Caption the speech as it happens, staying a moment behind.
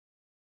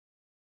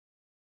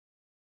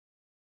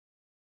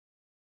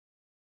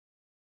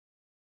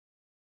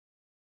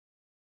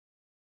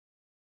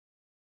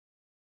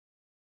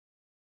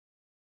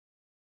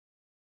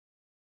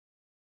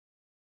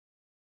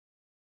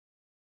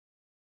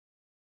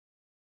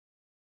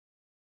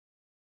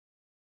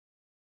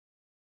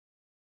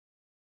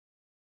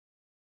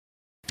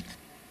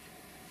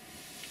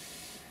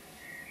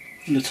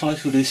The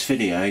title of this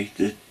video,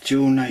 The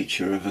Dual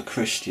Nature of a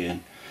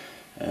Christian,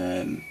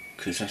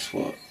 because that's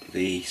what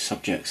the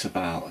subject's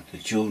about, the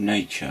dual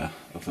nature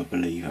of a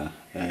believer.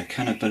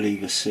 Can a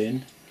believer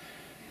sin?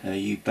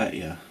 You bet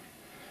you.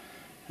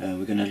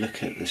 We're going to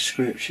look at the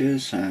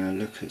scriptures and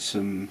look at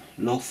some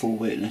lawful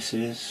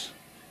witnesses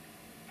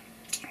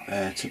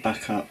to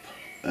back up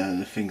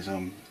the things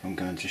I'm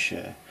going to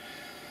share.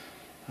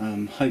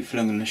 Hopefully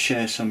I'm going to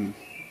share some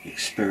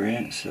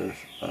experience that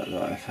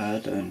I've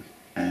had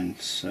and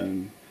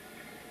some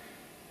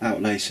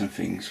outlay some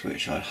things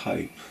which I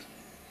hope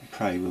and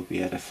pray will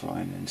be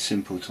edifying and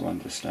simple to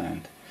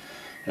understand.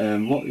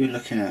 What you're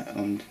looking at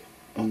on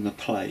the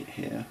plate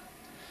here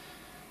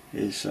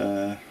is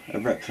a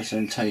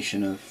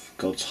representation of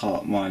God's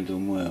heart, mind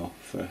and will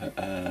for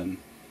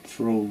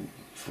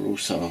all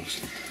souls.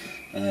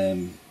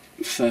 1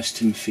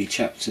 Timothy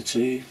chapter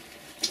 2,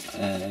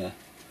 the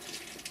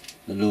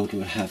Lord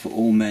would have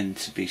all men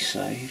to be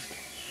saved.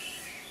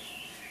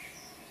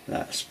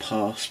 That's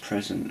past,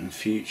 present and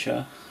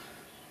future.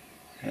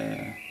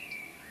 In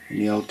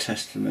the Old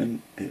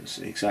Testament it was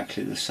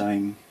exactly the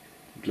same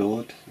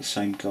Lord, the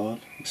same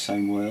God, the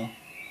same will.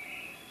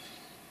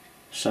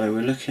 So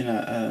we're looking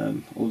at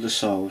all the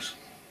souls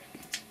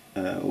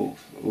all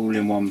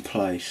in one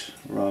place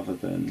rather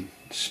than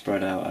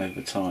spread out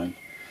over time.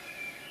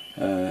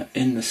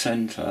 In the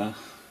centre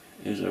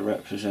is a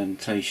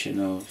representation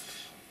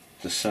of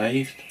the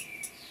saved,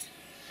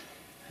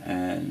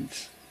 and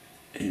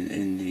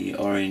in the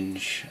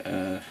orange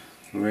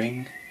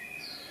ring,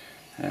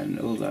 and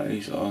all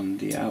those on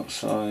the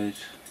outside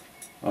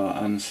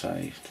are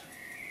unsaved.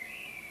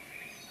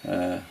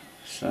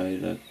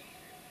 So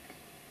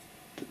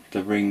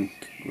the ring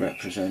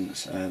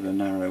represents the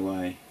narrow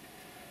way,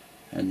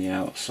 and the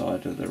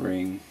outside of the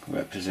ring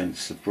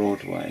represents the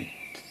broad way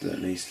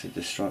that leads to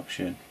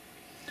destruction.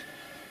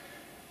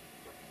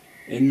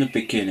 In the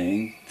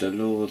beginning, the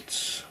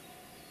Lord's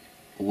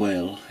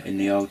will in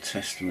the Old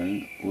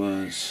Testament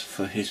was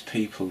for his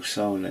people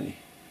solely.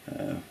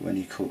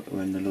 When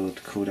the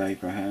Lord called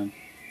Abraham,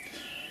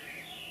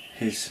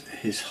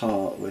 his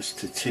heart was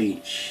to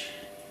teach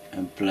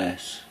and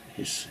bless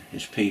his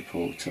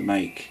people, to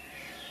make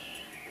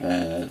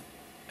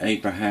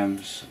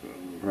Abraham's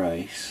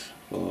race,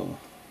 or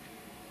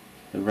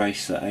the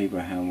race that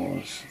Abraham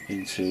was,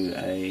 into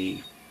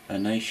a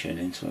nation,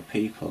 into a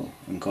people.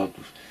 And God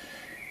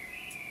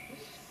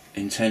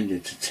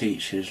intended to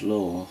teach his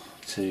law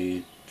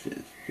to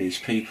these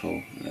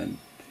people, and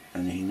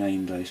he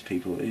named those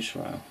people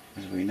Israel,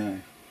 as we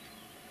know.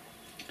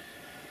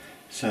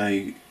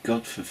 So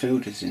God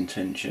fulfilled his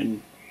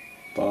intention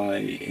by,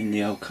 in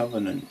the Old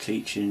Covenant,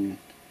 teaching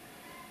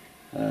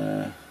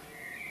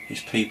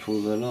his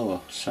people the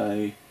law,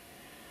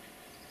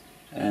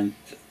 and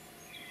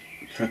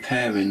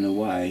preparing the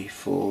way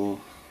for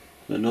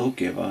the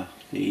lawgiver,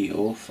 the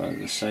author,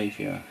 the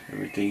saviour, the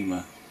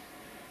redeemer,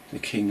 the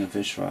King of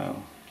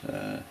Israel,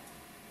 the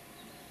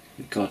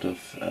God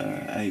of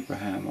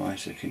Abraham,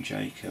 Isaac and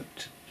Jacob,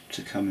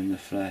 to come in the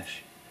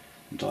flesh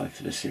and die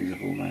for the sins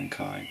of all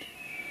mankind,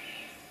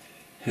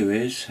 who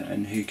is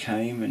and who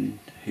came and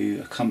who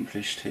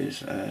accomplished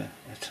his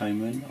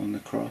atonement on the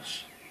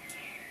cross,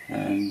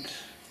 and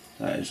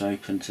that is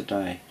open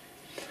today.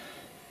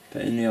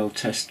 But in the Old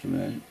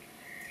Testament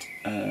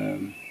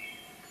there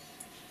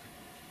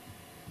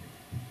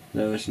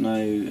was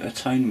no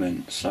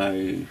atonement,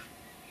 so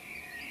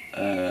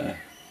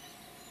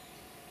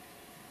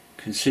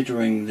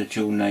considering the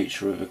dual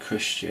nature of a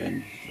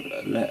Christian,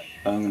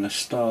 I'm going to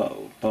start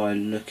by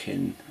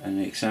looking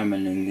and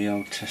examining the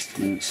Old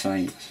Testament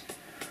saints,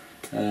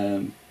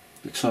 the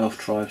 12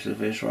 tribes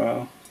of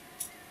Israel,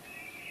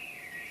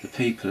 the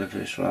people of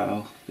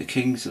Israel, the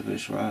kings of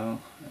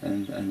Israel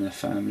and their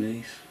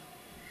families,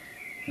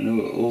 and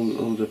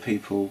all the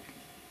people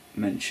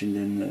mentioned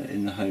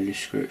in the Holy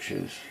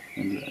Scriptures,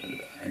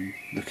 and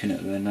looking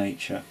at their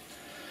nature.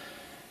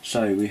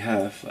 So we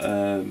have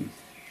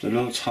the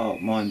Lord's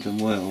heart, mind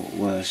and will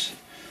was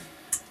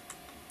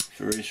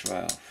for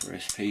Israel, for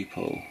his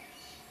people,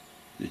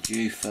 the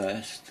Jew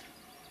first,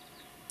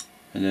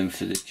 and then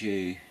for the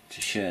Jew to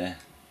share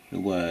the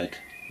word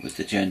with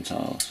the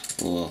Gentiles,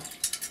 or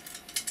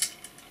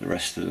the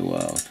rest of the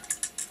world.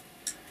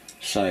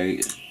 So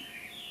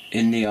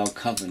in the Old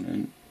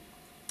Covenant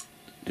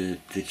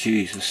the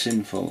Jews were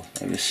sinful,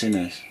 they were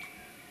sinners,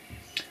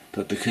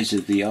 but because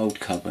of the Old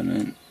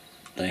Covenant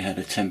they had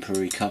a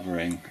temporary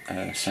covering,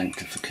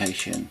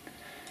 sanctification,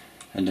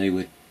 and they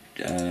were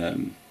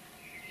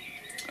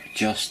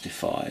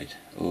justified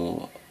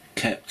or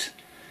kept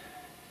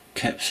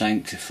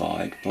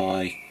sanctified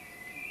by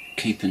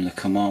keeping the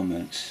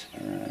commandments.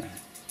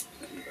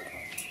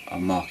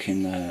 I'm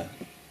marking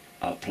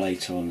up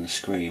later on the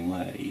screen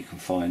where you can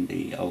find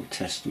the Old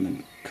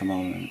Testament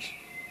commandments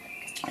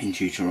in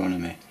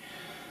Deuteronomy.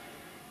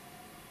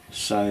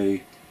 So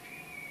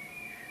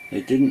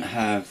they didn't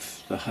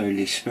have the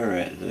Holy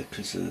Spirit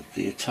because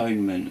the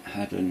atonement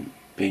hadn't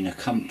been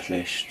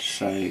accomplished,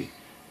 so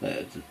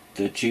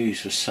the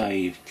Jews were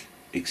saved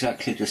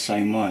exactly the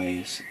same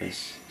way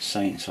as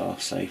saints are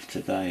saved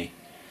today.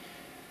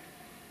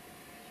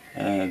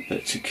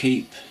 But to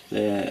keep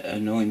their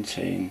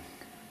anointing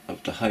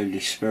of the Holy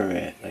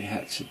Spirit, they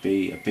had to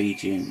be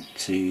obedient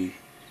to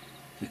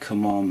the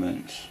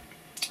commandments.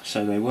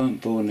 So they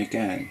weren't born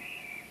again,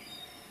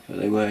 but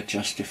they were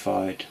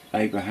justified.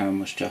 Abraham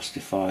was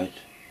justified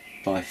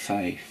by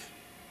faith,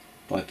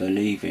 by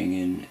believing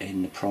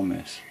in the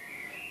promise,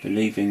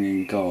 believing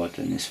in God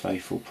and his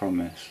faithful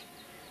promise.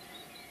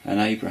 And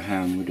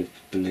Abraham would have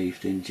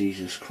believed in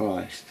Jesus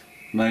Christ.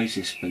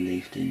 Moses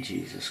believed in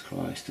Jesus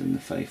Christ and the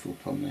faithful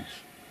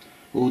promise.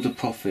 All the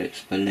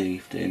prophets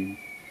believed in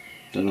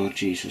the Lord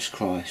Jesus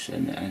Christ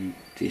and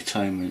the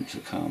atonement to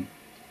come.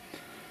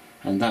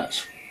 And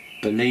that's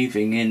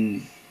believing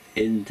in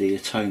the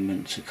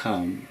atonement to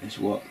come is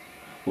what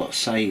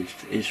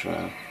saved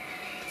Israel.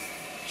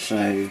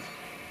 So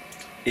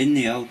in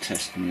the Old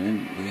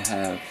Testament we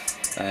have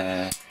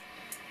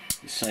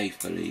the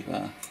saved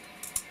believer,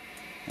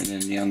 and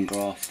then the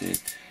ungrafted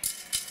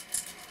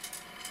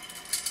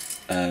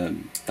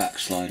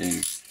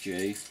backsliding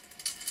Jew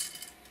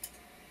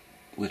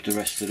with the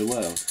rest of the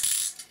world.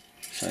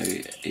 So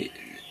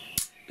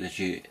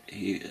the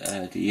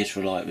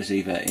Israelite was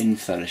either in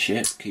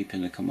fellowship,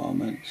 keeping the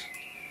commandments,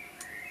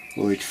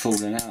 or he'd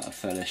fallen out of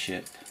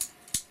fellowship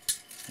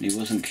and he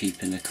wasn't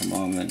keeping the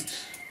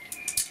commandments,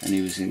 and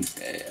he was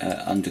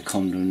under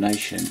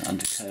condemnation,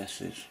 under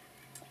curses.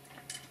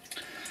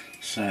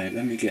 So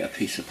let me get a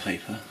piece of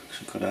paper,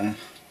 because I've got a...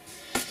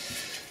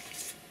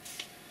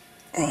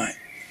 Right.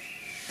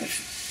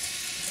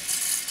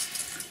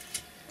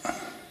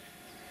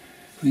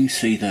 We can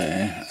see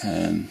there,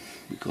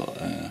 we've got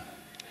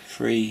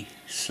 3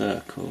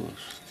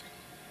 circles.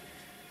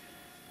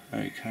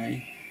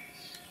 Okay.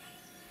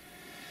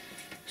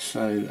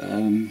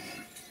 So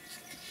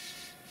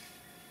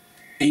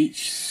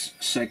each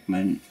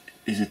segment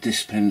is a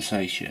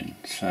dispensation.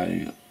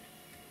 So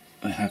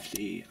we have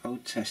the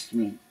Old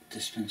Testament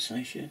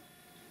dispensation,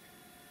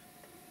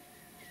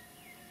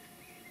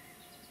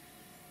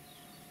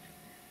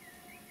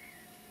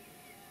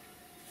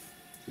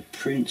 the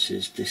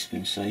Prince's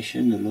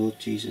dispensation, the Lord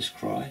Jesus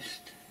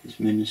Christ, his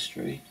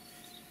ministry,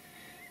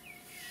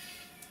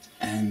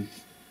 and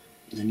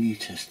the New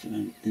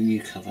Testament, the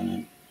New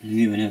Covenant, the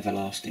New and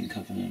Everlasting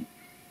Covenant.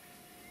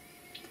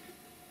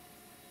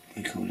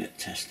 We call it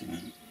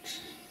Testament.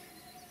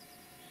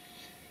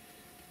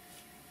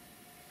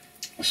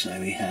 So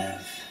we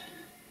have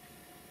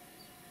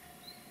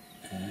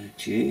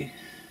Jew,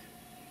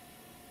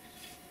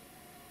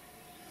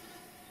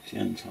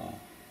 Gentile,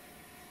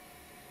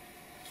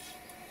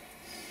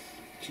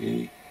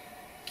 Jew,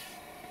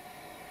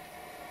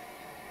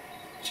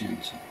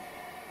 Gentile,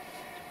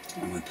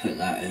 and we put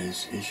that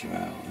as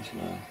Israel as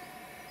well,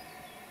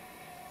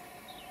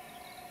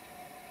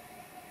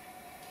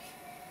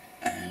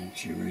 and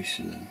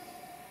Jerusalem.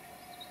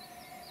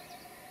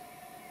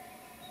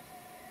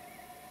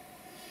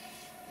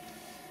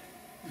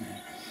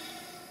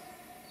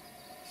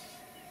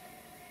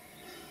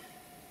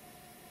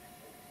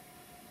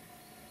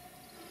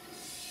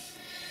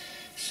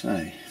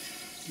 So,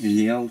 in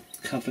the Old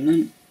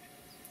Covenant,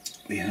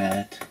 we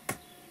had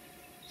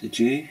the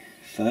Jew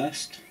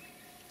first,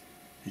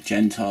 the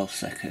Gentile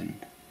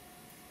second.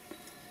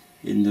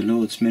 In the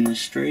Lord's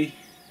ministry,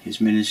 his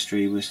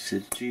ministry was to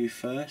the Jew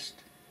first,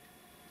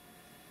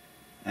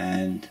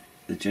 and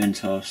the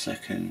Gentile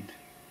second.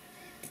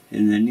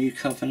 In the New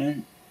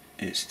Covenant,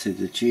 it's to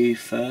the Jew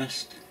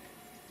first,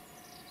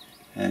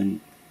 and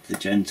the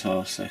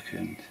Gentile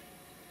second.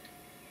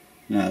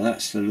 Now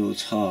that's the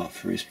Lord's heart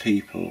for his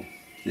people.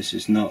 This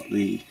is not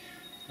the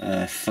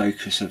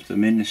focus of the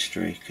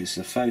ministry, because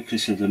the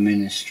focus of the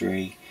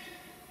ministry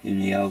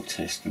in the Old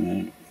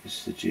Testament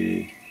was the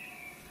Jew,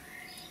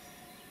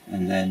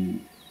 and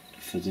then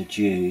for the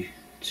Jew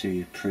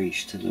to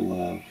preach to the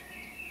world,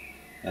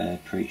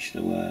 preach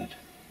the word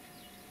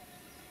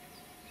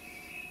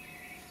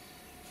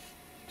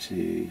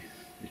to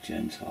the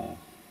Gentile.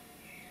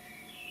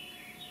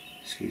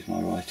 Excuse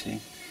my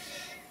writing.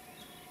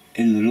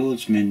 In the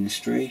Lord's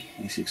ministry,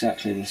 it's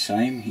exactly the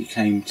same. He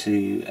came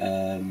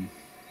to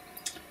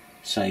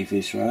save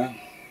Israel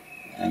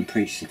and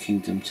preach the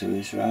kingdom to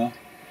Israel.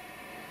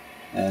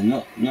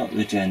 Not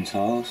the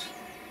Gentiles,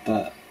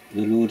 but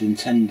the Lord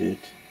intended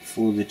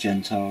for the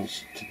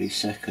Gentiles to be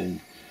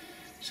second.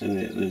 So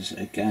it was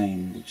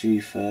again the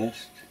Jew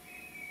first,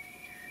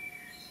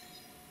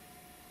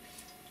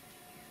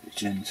 the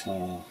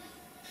Gentile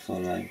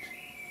followed.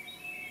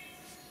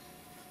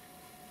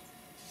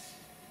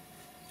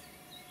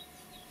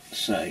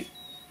 So,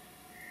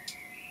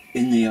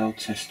 in the Old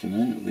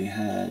Testament we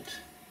had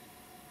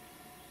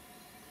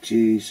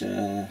Jews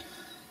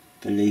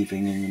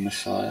believing in the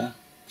Messiah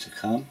to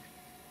come.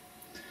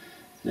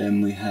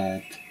 Then we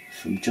had,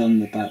 from John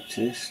the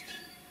Baptist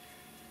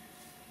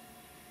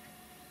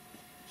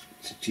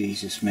to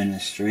Jesus'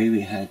 ministry,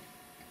 we had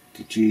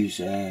the Jews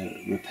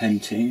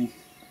repenting,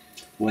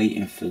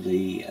 waiting for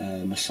the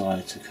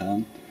Messiah to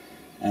come,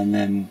 and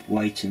then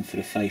waiting for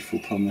the faithful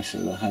promise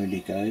of the Holy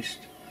Ghost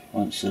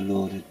once the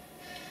Lord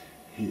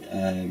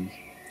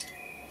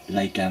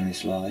laid down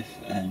his life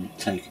and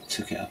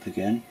took it up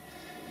again.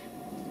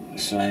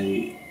 So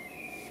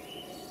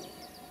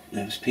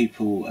there was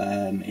people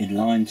in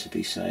line to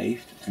be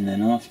saved, and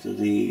then after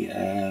the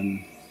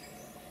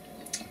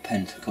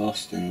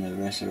Pentecost and the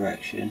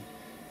resurrection,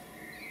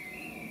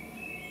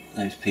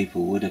 those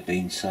people would have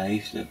been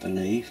saved that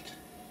believed,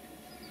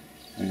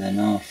 and then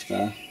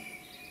after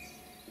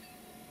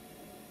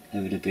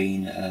there would have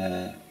been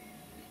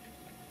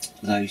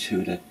those who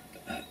would have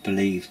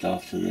believed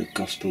after the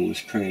gospel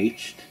was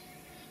preached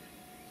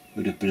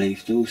would have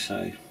believed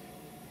also.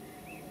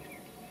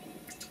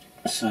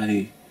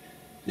 So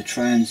the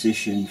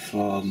transition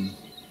from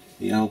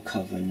the old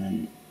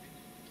covenant,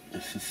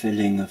 the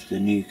fulfilling of the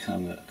new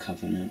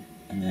covenant,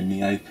 and then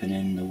the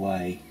opening the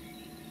way.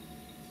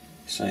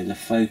 So the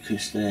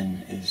focus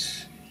then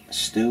is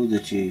still the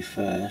Jew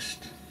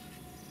first,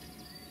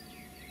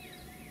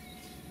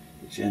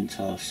 the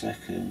Gentile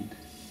second,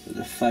 but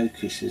the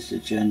focus is the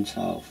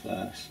Gentile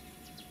first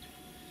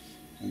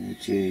and the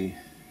Jew,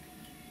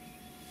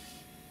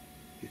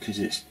 because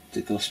it's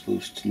the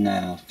gospel's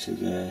now to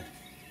the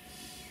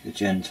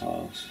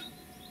Gentiles.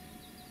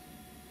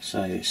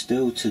 So it's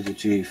still to the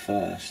Jew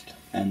first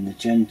and the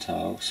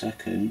Gentile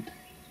second,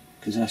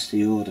 because that's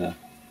the order.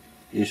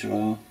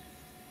 Israel,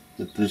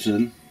 the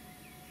bosom,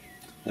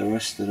 the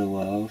rest of the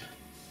world.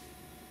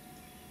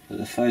 But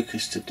the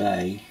focus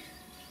today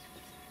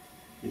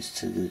is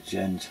to the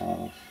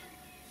Gentiles.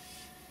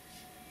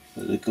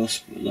 But the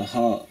gospel, the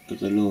heart of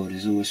the Lord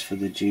is always for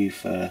the Jew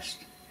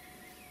first,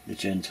 the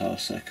Gentile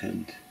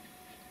second,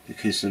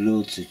 because the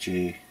Lord's a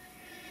Jew.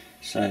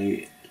 So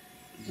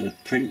the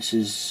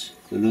Prince's,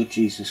 the Lord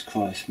Jesus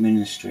Christ's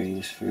ministry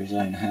was for his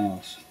own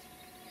house.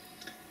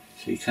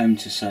 So he came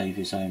to save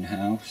his own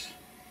house,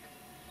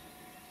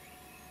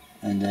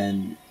 and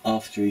then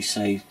after he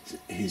saved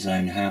his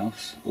own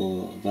house,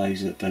 or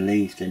those that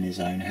believed in his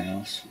own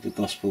house, the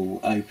gospel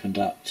opened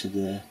up to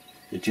the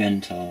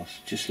Gentiles,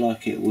 just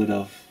like it would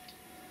have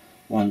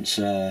once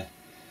a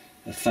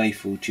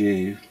faithful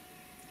Jew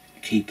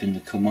keeping the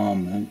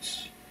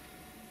commandments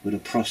would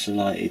have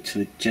proselyted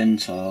to a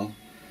Gentile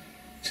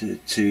to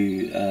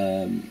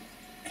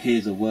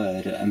hear the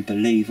word and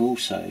believe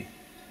also.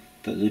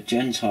 But the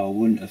Gentile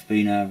wouldn't have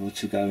been able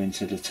to go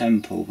into the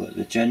temple, but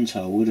the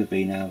Gentile would have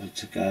been able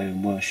to go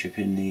and worship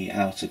in the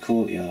outer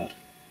courtyard.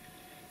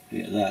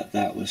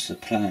 That was the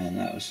plan,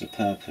 that was the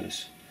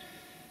purpose.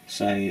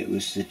 So it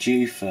was the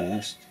Jew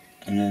first,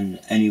 and then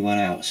anyone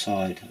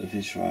outside of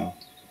Israel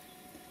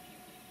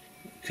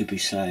could be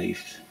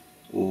saved,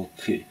 or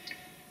could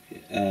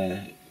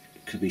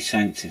be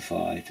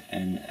sanctified,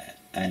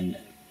 and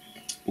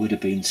would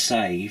have been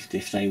saved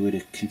if they would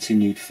have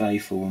continued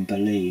faithful and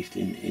believed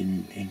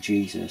in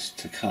Jesus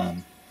to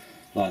come,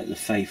 like the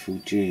faithful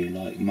Jew,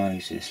 like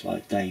Moses,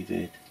 like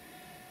David.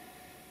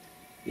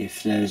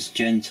 If there's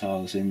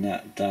Gentiles in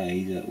that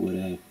day that would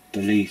have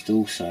believed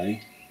also,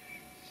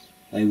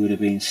 they would have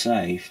been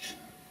saved.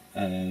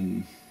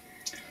 When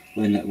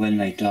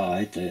they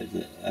died,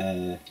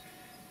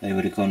 they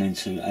would have gone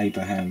into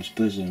Abraham's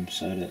bosom,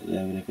 so that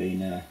there would have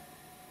been a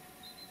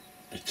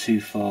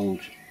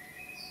twofold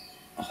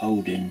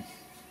holding,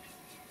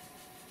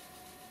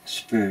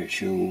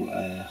 spiritual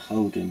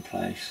holding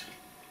place,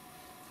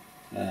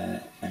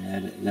 and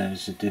there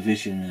was a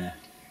division there,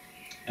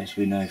 as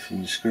we know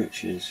from the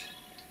scriptures,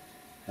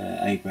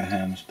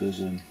 Abraham's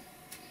bosom,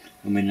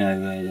 and we know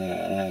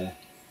that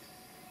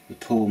the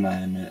poor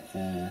man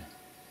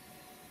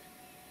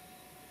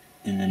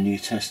in the New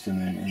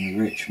Testament and the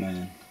rich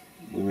man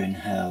were in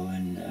hell,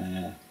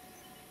 and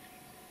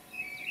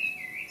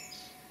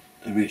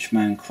the rich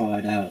man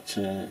cried out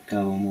to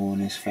go and warn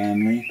his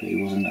family, but he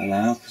wasn't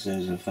allowed because there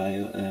was a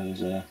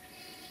veil.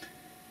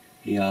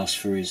 He asked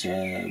for his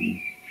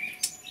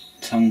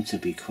tongue to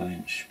be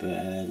quenched,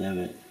 but there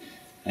were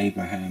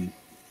Abraham,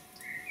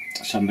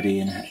 somebody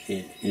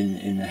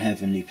in the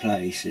heavenly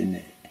place,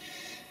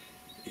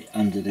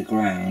 under the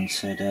ground,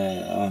 said,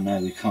 "Oh no,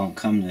 we can't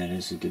come there.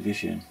 There's a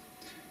division,"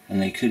 and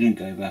they couldn't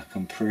go back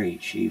and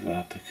preach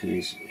either,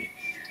 because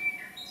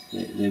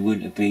they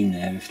wouldn't have been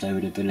there if they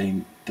would have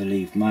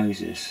believed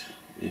Moses,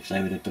 if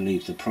they would have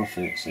believed the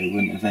prophets. They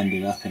wouldn't have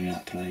ended up in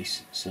that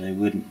place, so they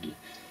wouldn't.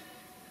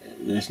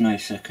 There's no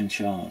second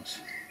chance.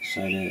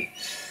 So that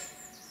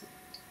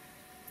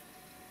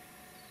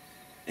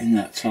in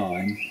that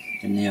time,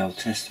 in the Old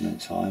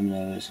Testament time,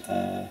 there was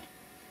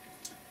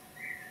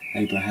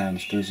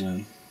Abraham's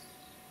bosom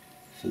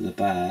for the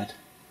bad,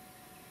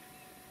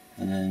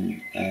 and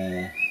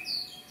then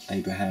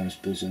Abraham's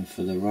bosom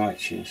for the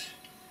righteous.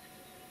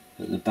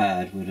 But the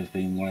bad would have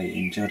been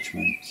waiting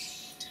judgment.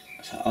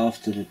 So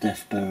after the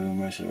death, burial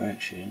and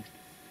resurrection,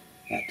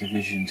 that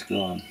division's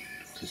gone,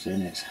 because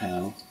then it's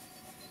hell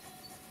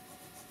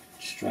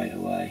straight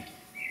away,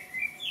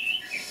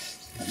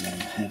 and then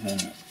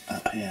heaven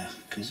up here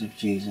because of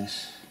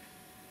Jesus,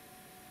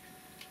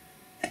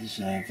 his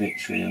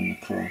victory on the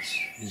cross,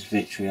 his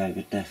victory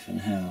over death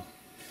and hell.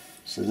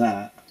 So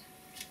that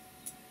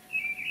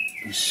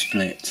was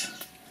split.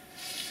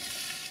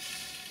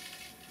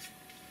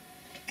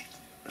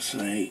 So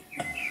there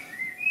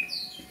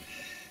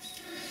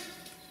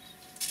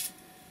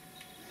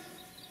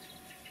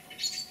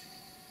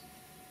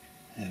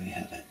we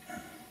have it.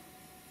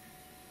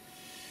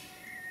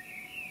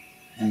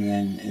 And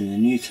then in the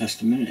New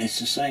Testament it's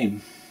the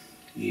same.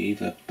 You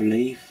either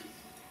believe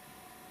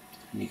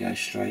and you go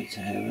straight to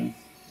heaven,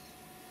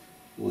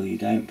 or you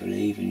don't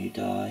believe and you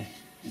die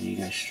and you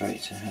go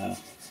straight to hell.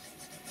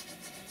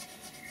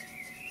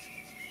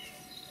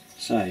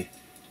 So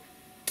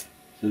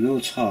the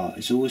Lord's heart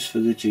is always for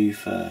the Jew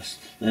first,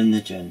 then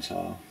the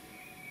Gentile.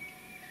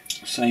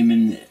 Same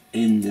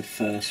in the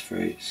first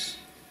fruits.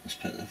 Let's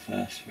put the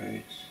first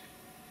fruits.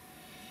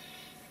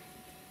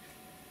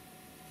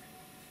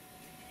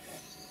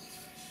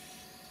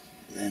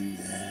 Then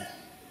the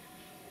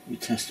New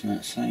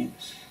Testament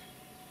saints,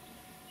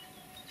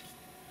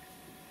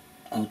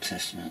 Old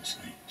Testament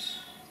saints.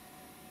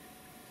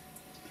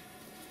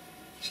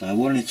 So I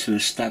wanted to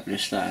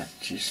establish that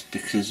just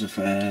because of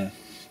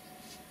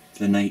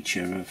the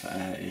nature of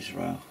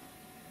Israel,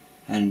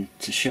 and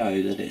to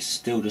show that it's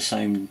still the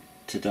same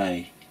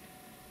today.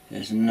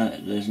 There's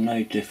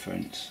no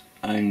difference,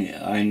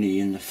 only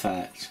in the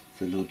fact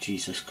the Lord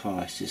Jesus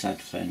Christ, his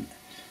advent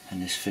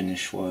and his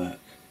finished work,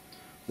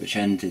 which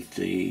ended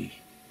the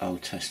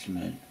Old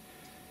Testament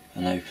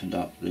and opened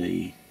up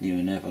the new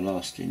and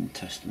everlasting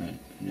testament,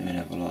 new and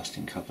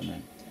everlasting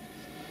covenant.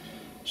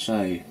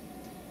 So,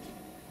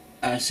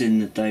 as in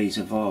the days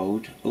of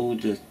old, all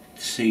the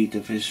seed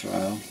of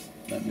Israel,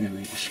 let me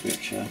read the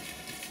scripture,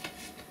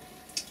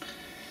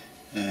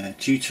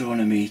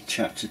 Deuteronomy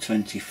chapter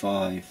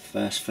 25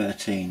 verse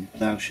 13,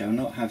 Thou shalt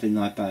not have in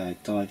thy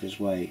bag divers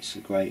weights, a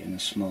great and a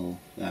small,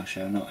 thou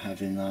shalt not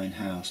have in thine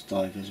house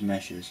divers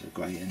measures, a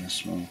great and a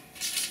small,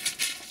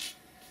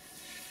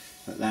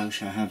 but thou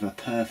shalt have a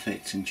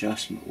perfect and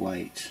just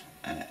weight,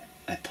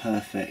 a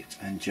perfect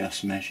and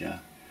just measure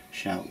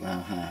shalt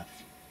thou have,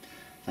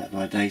 that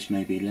thy days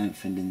may be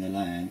lengthened in the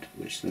land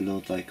which the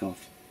Lord thy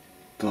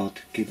God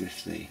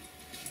giveth thee.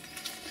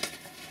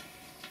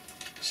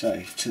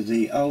 So, to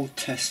the Old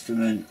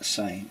Testament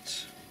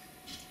saints,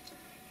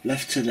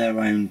 left to their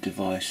own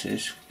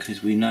devices,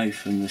 because we know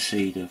from the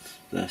seed of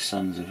the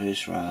sons of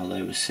Israel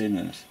they were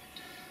sinners,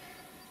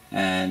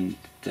 and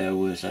there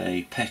was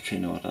a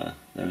pecking order,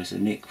 there was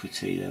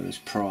iniquity, there was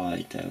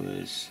pride, there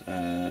was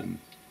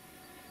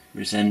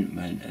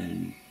resentment,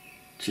 and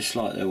just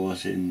like there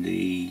was in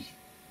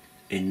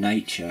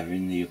nature,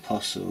 in the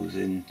apostles,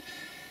 and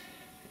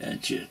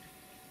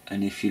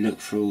if you look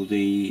through all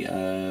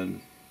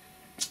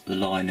the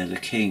line of the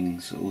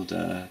kings, all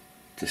the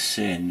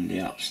sin, the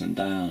ups and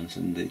downs,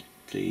 and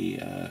the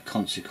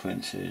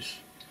consequences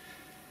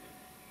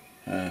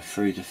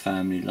through the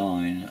family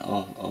line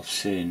of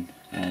sin,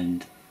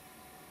 and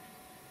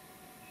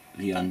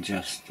the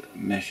unjust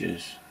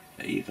measures,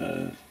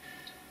 either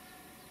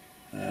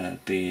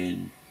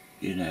being,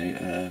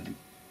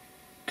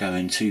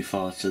 going too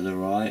far to the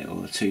right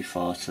or too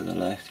far to the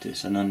left.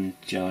 It's an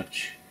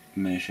unjudged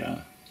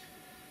measure,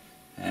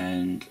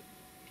 and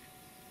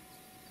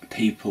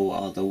people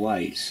are the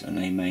weights, and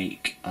they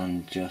make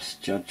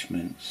unjust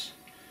judgments.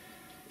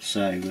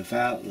 So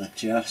without the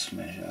just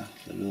measure,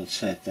 the Lord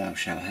said, Thou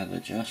shalt have a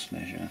just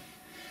measure.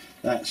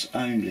 That's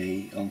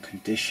only on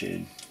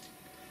condition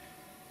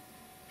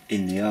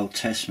in the Old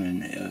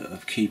Testament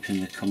of keeping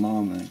the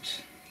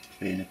commandments,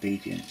 being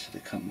obedient to the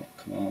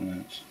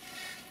commandments,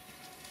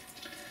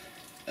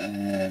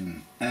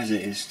 as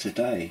it is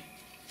today.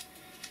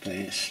 But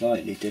it's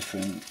slightly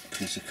different,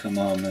 because the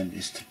commandment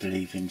is to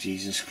believe in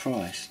Jesus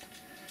Christ.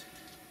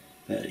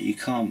 But you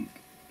can't,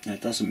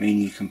 that doesn't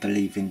mean you can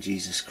believe in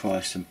Jesus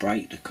Christ and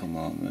break the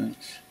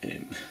commandments.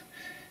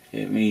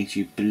 It means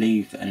you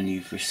believe and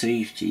you've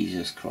received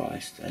Jesus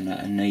Christ, and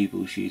that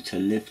enables you to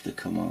live the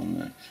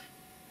commandments,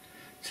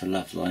 to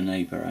love thy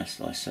neighbour as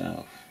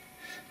thyself,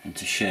 and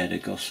to share the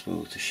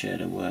gospel, to share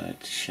the word,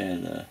 to share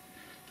the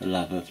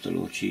love of the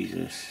Lord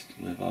Jesus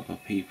with other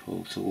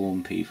people, to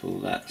warn people.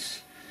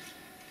 That's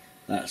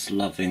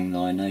loving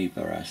thy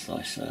neighbour as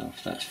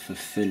thyself. That's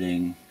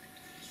fulfilling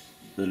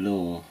the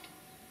law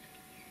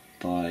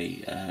by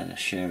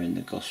sharing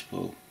the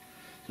gospel.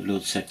 The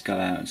Lord said, go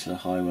out into the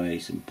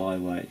highways and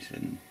byways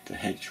and the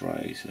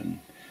hedgerows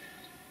and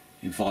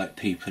invite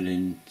people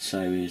in,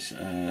 so his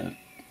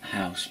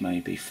house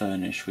may be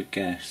furnished with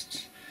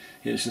guests.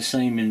 It was the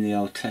same in the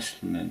Old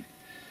Testament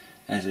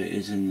as it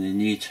is in the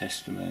New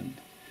Testament.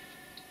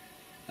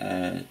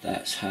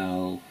 That's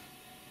how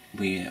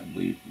we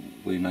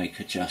make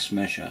a just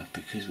measure,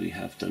 because we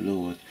have the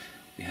Lord,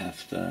 we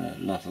have the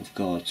love of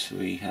God,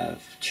 we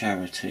have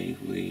charity,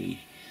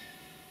 we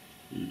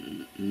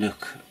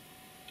look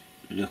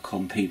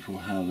on people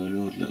how the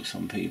Lord looks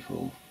on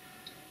people.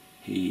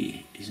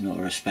 He is not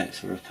a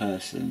respecter of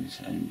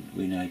persons, and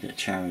we know that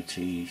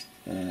charity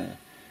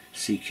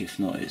seeketh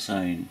not its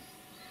own,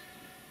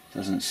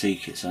 doesn't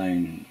seek its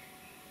own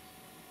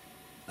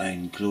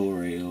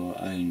glory or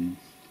own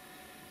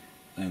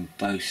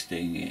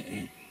boasting.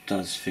 It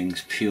does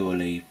things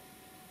purely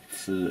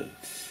for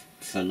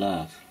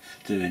love,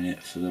 for doing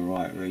it for the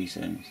right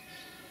reasons.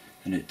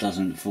 and it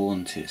doesn't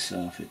vaunt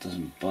itself, it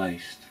doesn't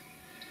boast.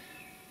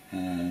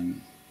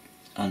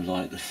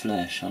 Unlike the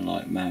flesh,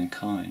 unlike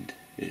mankind,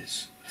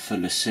 it's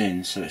full of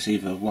sin, so it's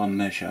either one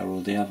measure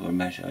or the other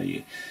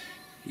measure.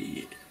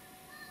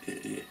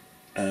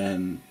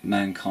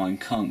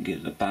 Mankind can't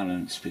get the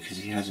balance because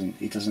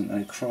he doesn't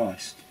know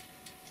Christ.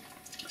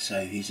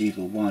 So he's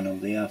either one or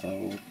the other,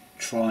 or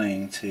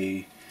trying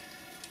to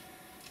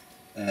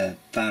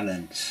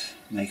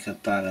make a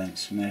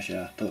balanced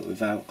measure. But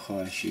without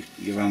Christ,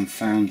 you're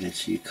unfounded,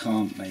 so you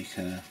can't make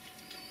a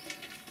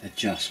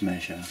just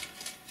measure.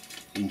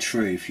 In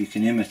truth, you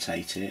can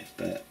imitate it,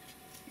 but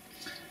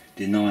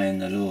denying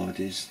the Lord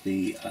is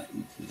the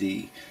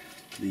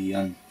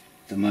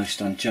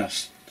most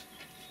unjust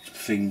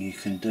thing you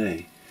can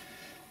do.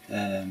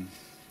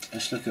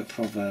 Let's look at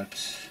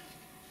Proverbs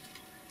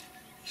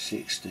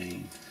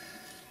 16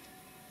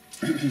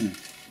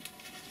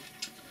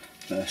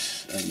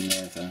 verse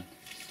 11.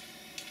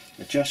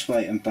 The just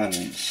weight and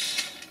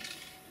balance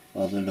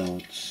are the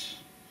Lord's,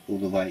 all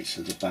the weights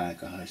of the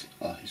bag are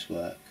his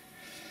work.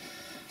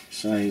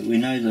 So we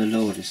know the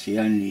Lord is the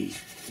only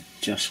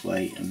just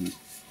weight and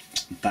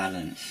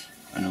balance,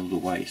 and all the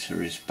weights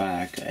are his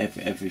bag.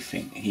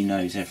 Everything, he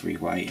knows every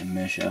weight and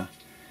measure,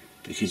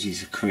 because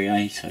he's a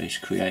creator. He's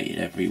created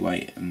every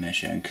weight and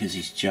measure, and because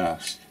he's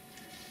just,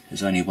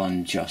 there's only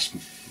one just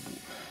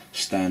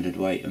standard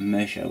weight and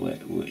measure,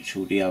 which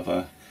all the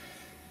other,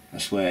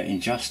 that's where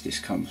injustice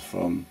comes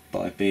from,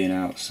 by being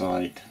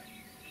outside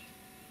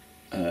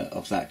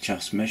of that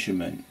just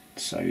measurement.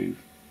 So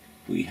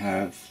we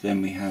have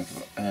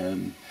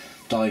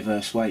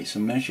diverse weights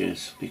and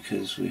measures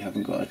because we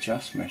haven't got a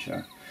just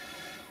measure.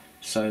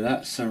 So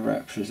that's a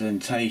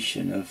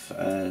representation of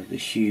the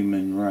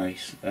human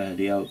race,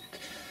 the old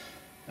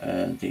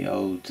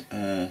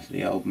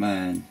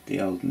man,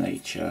 the old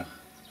nature,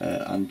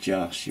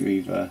 unjust. You're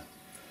either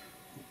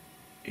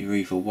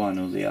one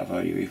or the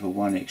other. You're either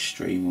one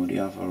extreme or the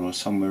other, or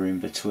somewhere in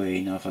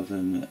between, other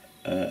than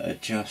a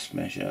just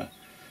measure.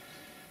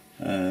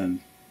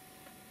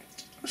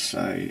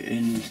 So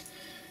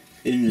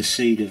in the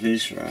seed of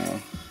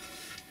Israel,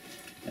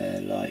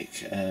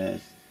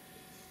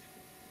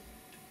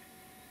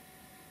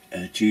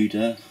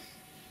 Judah,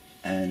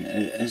 and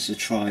as the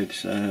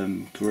tribes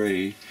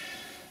grew,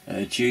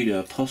 Judah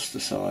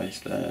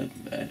apostatized,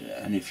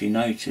 and if you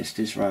noticed,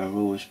 Israel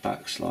always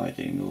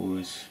backsliding,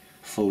 always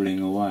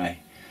falling away.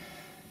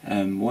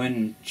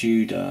 When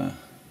Judah,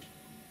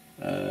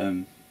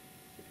 when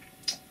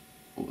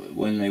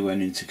they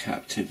went into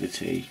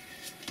captivity,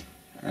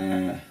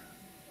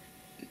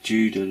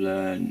 Judah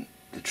learned,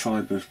 the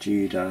tribe of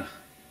Judah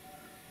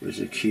was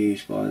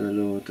accused by the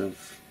Lord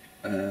of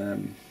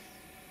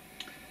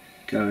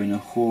going a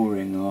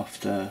whoring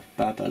after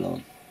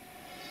Babylon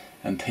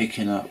and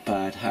picking up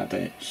bad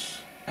habits,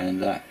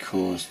 and that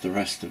caused the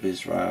rest of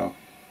Israel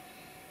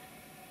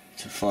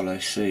to follow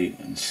suit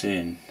and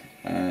sin,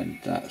 and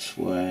that's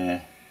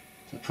where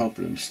the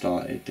problem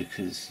started,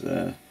 because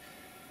the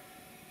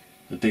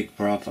big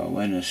brother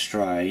went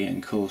astray,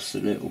 and of course the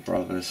little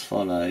brothers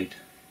followed,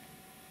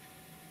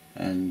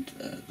 and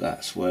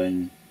that's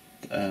when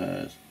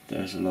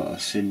there's a lot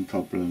of sin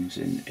problems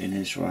in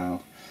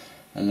Israel,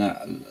 and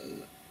that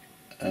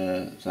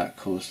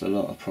caused a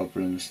lot of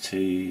problems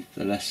to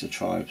the lesser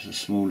tribes, the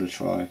smaller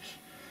tribes,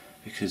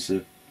 because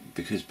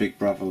Big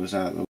Brother was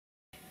out of the way.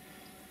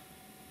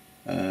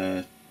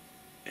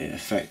 It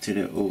affected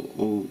it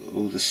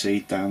all the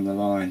seed down the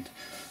line.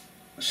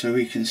 So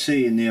we can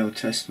see in the Old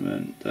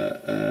Testament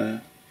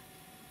that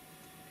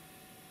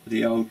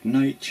the old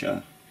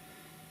nature,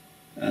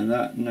 and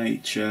that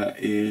nature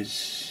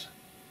is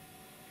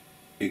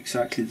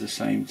exactly the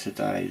same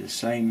today. The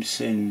same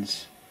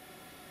sins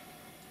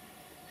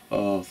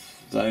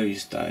of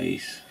those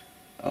days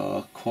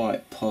are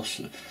quite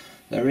possible.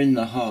 They're in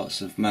the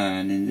hearts of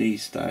man in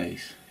these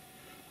days.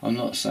 I'm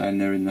not saying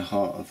they're in the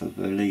heart of a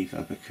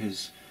believer,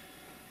 because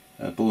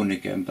a born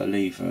again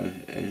believer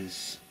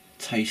has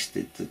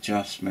tasted the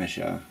just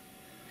measure.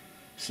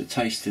 So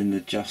tasting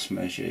the just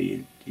measure,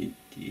 you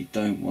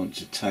don't want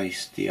to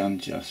taste the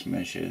unjust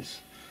measures.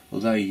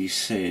 Although you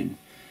sin,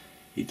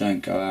 you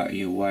don't go out of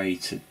your way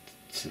to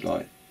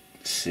like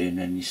sin,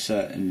 and you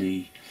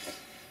certainly,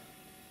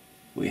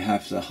 we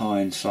have the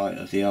hindsight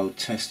of the Old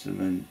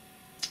Testament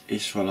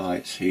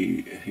Israelites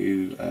who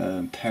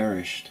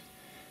perished,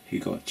 who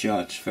got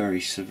judged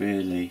very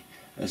severely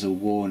as a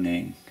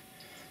warning.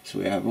 So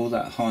we have all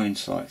that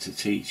hindsight to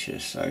teach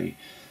us. So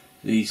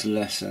these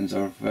lessons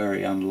are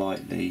very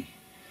unlikely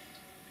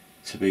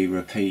to be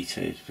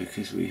repeated,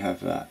 because we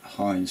have that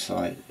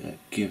hindsight, that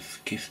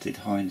gifted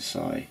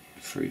hindsight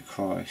through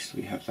Christ.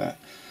 We have that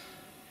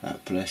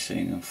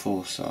blessing and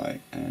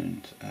foresight,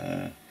 and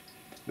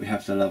we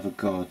have the love of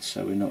God,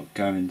 so we're not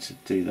going to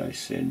do those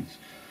sins.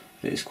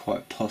 But it's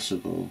quite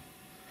possible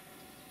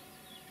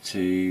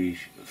to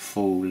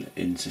fall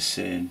into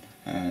sin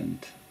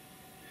and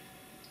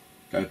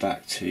go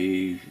back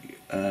to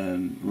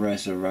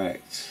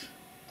resurrect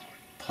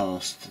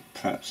past,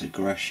 perhaps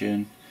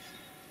aggression,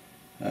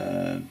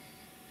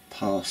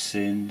 past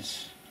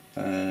sins,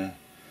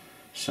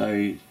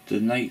 So the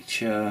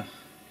nature,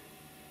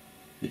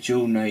 the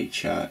dual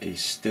nature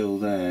is still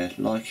there,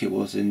 like it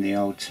was in the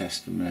Old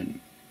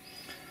Testament,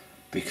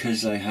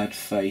 because they had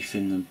faith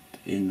in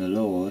the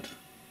Lord,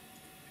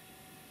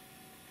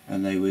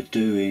 and they were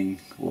doing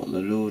what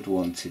the Lord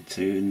wanted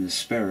to in the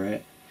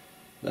Spirit.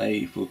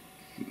 They were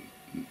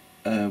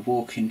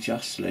walking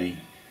justly,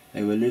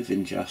 they were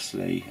living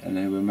justly, and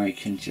they were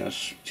making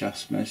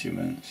just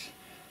measurements.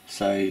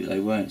 So they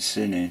weren't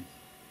sinning,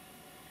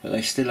 but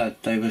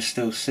they were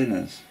still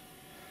sinners.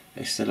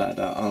 They still had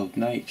that old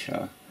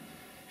nature,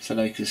 so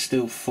they could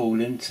still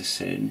fall into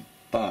sin,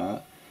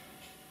 but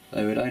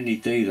they would only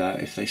do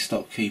that if they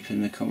stopped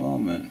keeping the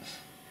commandments.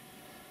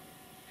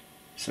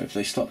 So if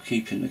they stopped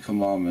keeping the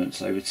commandments,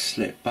 they would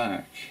slip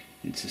back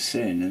into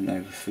sin, and they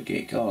would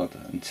forget God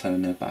and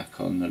turn their back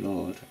on the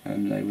Lord,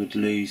 and they would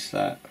lose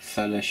that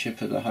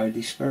fellowship of the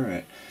Holy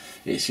Spirit.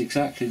 It's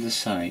exactly the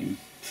same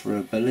for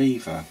a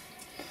believer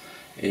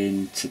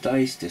in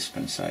today's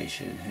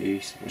dispensation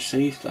who's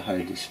received the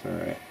Holy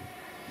Spirit.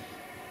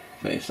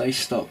 But if they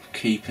stop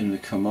keeping the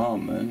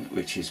commandment,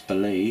 which is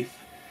believe,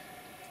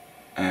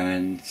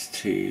 and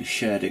to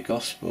share the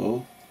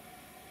gospel,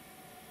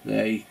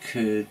 they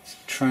could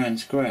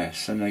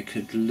transgress and they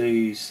could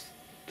lose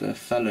the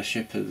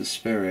fellowship of the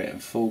Spirit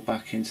and fall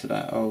back into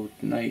that old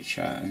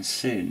nature and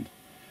sin,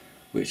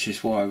 which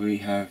is why we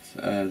have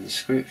the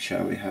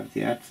Scripture. We have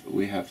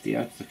the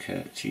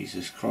Advocate,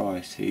 Jesus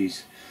Christ,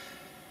 who's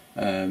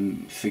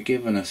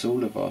forgiven us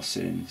all of our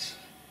sins.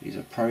 He's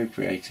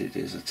appropriated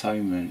his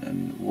atonement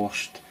and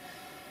washed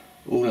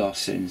all our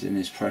sins in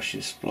his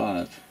precious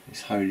blood,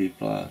 his holy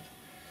blood.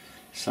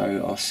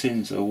 So our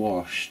sins are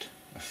washed,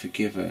 are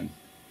forgiven,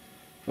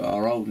 but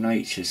our old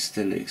nature is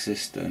still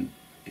existent.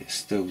 It's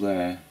still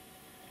there,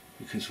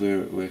 because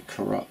we're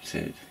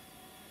corrupted,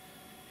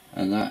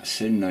 and that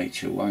sin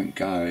nature won't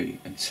go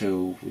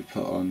until we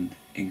put on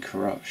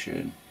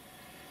incorruption,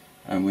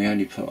 and we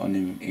only put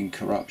on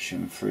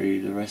incorruption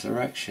through the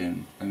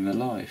resurrection and the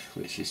life,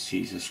 which is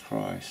Jesus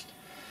Christ.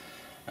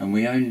 And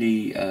we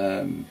only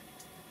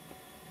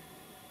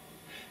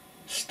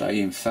stay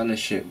in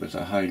fellowship with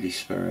the Holy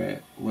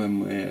Spirit when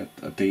we're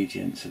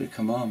obedient to the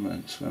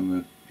commandments, when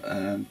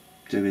we're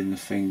doing the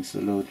things the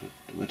Lord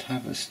would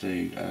have us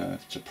do,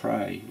 to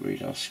pray,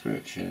 read our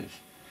scriptures,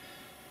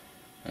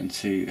 and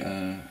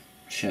to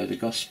share the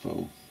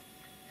gospel.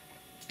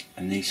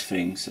 And these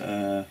things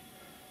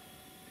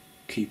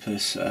keep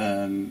us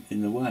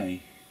in the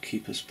way,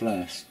 keep us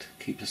blessed,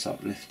 keep us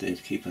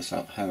uplifted, keep us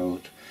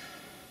upheld.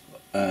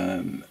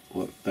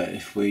 But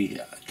if we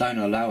don't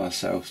allow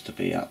ourselves to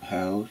be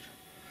upheld,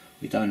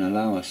 we don't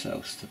allow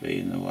ourselves to be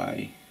in the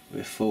way,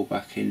 we fall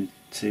back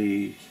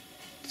into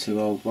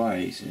old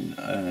ways,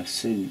 in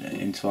sin,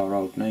 into our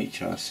old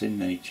nature, our sin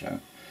nature.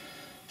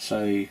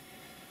 So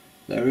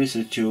there is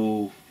a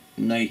dual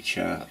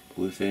nature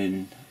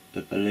within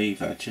the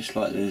believer, just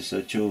like there's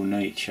a dual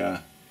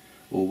nature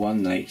or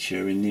one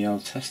nature in the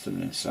Old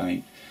Testament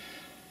saint,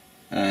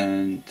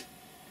 and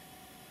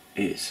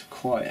it's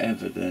quite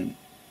evident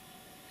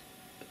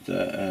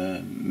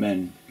that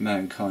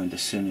mankind are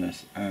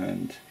sinners,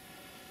 and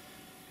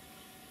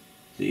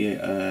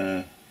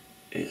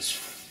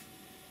it's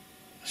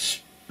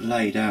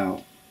laid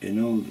out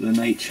in all the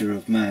nature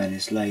of man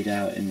is laid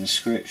out in the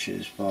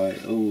scriptures by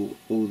all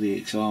the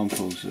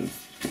examples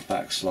of the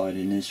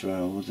backsliding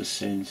Israel, all the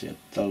sins,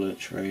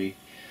 idolatry,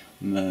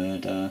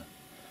 murder,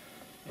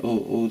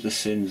 all the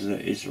sins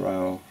that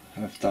Israel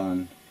have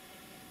done.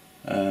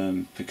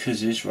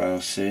 Because Israel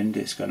sinned,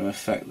 it's going to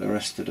affect the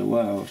rest of the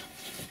world.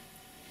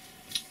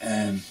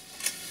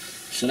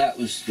 So that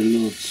was the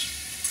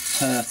Lord's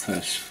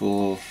purpose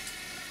for.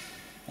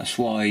 That's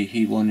why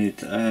he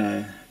wanted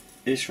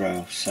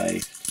Israel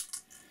saved,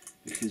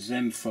 because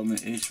then from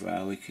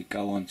Israel he could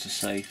go on to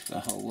save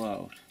the whole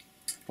world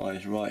by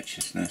his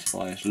righteousness,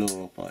 by his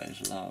law, by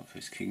his love,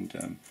 his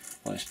kingdom,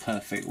 by his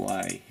perfect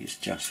way, his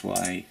just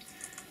way.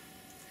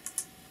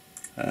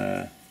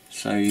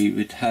 So he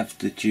would have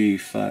the Jew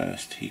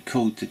first. He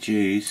called the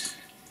Jews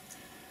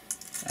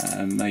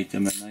and made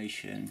them a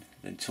nation,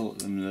 then taught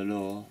them the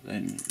law,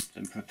 then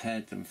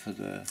prepared them for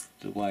the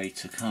way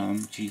to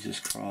come, Jesus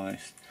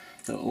Christ,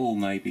 that all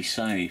may be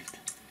saved.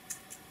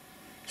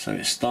 So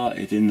it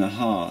started in the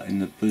heart, in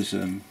the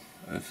bosom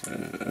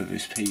of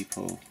his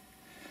people,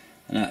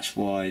 and that's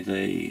why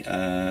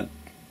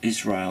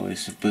Israel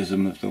is the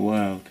bosom of the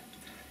world.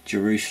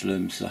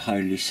 Jerusalem's the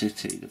holy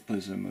city, the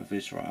bosom of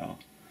Israel,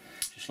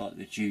 just like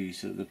the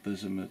Jews are the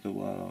bosom of the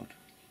world,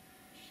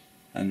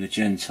 and the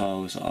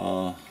Gentiles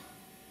are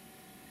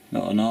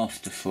not an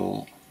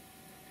afterthought,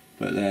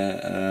 but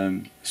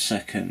they're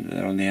second,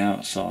 they're on the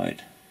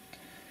outside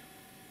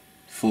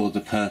for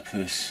the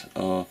purpose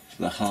of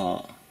the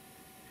heart,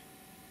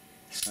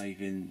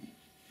 saving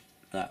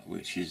that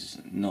which is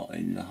not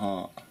in the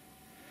heart.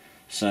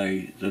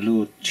 So the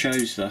Lord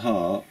chose the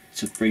heart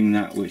to bring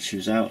that which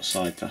is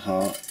outside the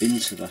heart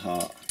into the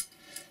heart,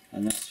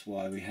 and that's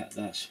why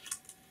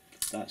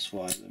that's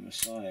why the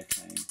Messiah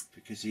came,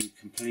 because he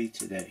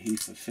completed it, he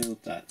fulfilled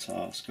that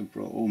task and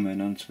brought all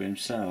men unto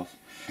himself.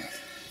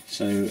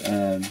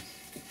 So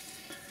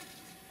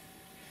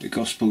the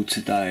gospel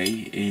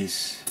today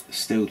is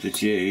still the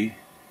Jew,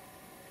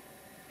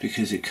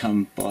 because it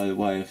come by the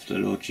way of the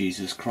Lord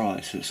Jesus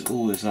Christ. So it's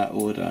always that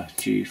order,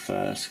 Jew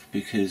first,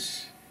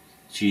 because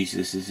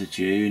Jesus is a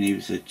Jew and he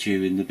was a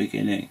Jew in the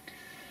beginning.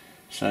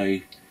 So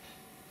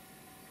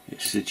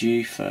it's the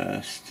Jew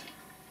first,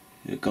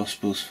 the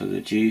gospel's for the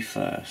Jew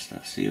first,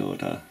 that's the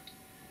order,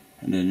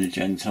 and then the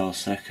Gentile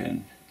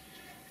second.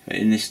 But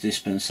in this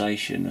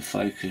dispensation the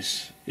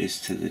focus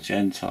is to the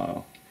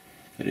Gentile,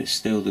 but it's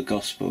still the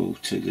gospel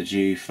to the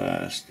Jew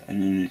first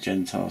and then the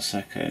Gentile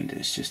second.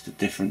 It's just a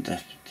different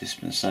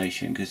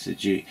dispensation, because the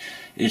Jew,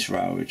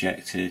 Israel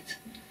rejected,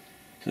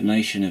 the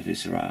nation of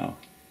Israel,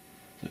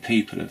 the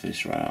people of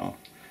Israel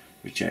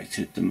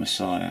rejected the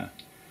Messiah.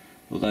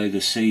 Although the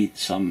seed,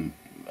 some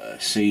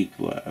seed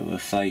were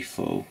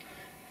faithful,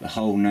 the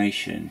whole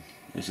nation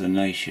as a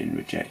nation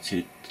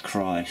rejected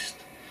Christ.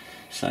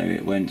 So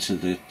it went to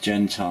the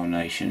Gentile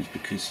nations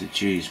because the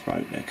Jews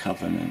broke their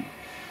covenant.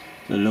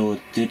 The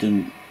Lord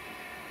didn't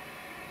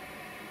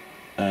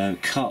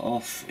cut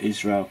off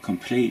Israel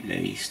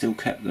completely. He still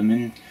kept them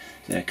in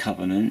their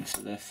covenant for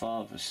their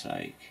father's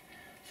sake,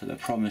 for the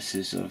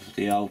promises of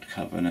the old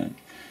covenant.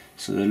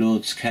 So the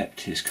Lord's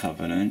kept his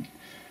covenant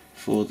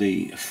for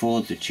the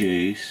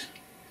Jews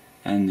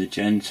and the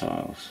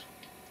Gentiles.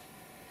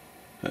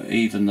 But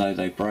even though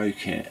they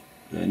broke it,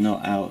 they're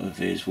not out of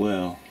his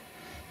will.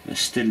 They're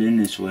still in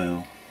his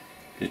will.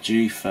 The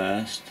Jew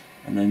first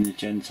and then the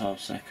Gentile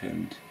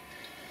second.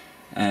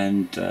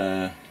 And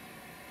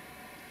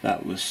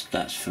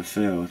that's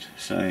fulfilled.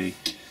 So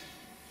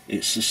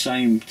it's the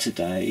same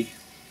today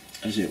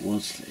as it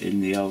was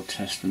in the Old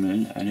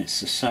Testament, and it's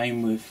the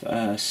same with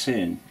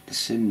sin, the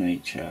sin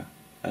nature.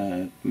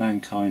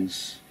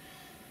 Mankind's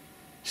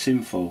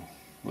sinful.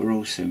 We're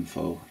all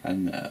sinful,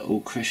 and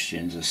all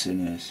Christians are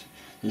sinners.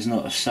 There's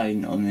not a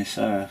saint on this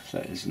earth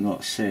that has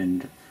not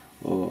sinned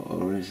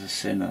or is a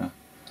sinner.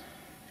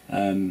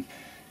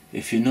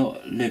 If you're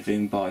not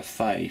living by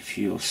faith,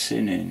 you're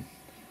sinning.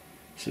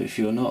 So if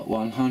you're not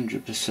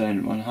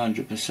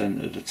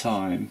 100% of the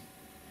time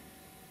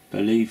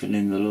believing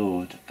in the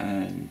Lord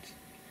and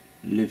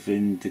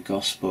living the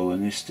gospel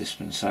and this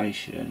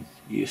dispensation,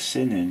 you're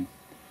sinning.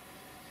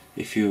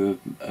 If you're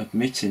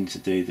admitting to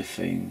do the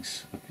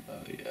things,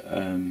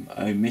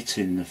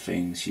 omitting the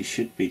things you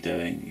should be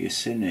doing, you're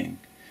sinning.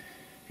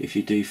 If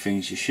you do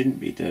things you shouldn't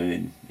be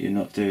doing, you're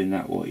not doing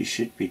what you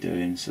should be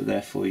doing, so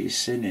therefore you're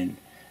sinning.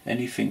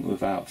 Anything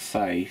without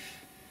faith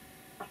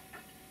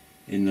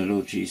in the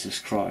Lord Jesus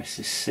Christ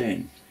is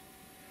sin.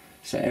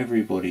 So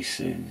everybody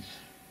sins.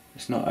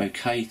 It's not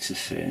okay to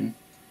sin,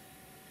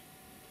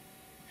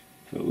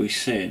 but we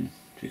sin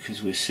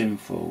because we're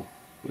sinful,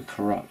 we're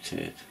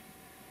corrupted,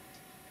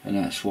 and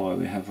that's why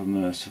we have a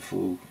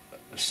merciful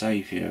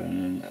Saviour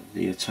and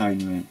the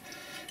atonement.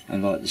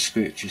 And like the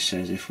scripture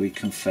says, if we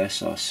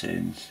confess our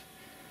sins,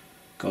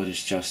 God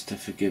is just to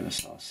forgive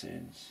us our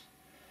sins.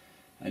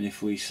 And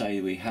if we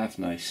say we have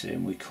no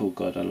sin, we call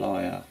God a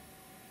liar,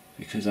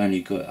 because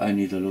only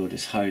the Lord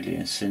is holy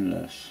and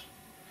sinless.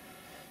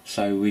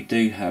 So we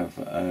do have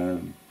a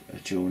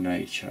dual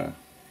nature,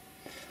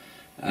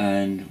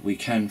 and we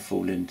can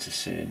fall into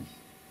sin,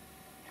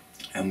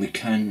 and we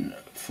can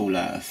fall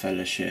out of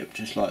fellowship,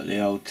 just like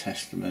the Old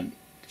Testament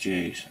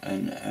Jews,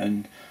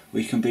 and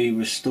we can be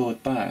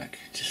restored back,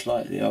 just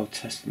like the Old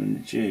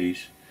Testament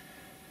Jews.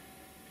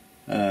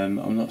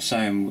 I'm not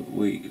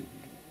saying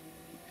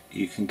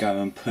you can go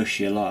and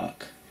push your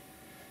luck,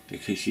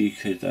 because you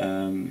could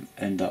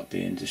end up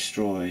being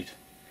destroyed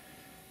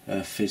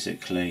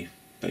physically,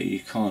 but you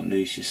can't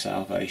lose your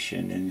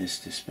salvation in this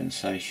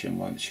dispensation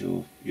once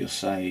you're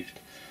saved.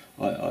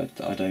 I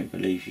don't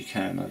believe you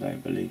can. I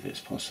don't believe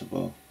it's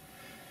possible.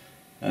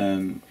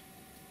 I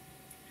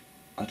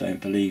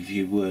don't believe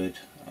you would.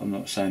 I'm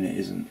not saying it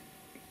isn't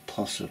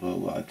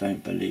possible, but I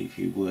don't believe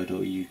you would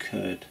or you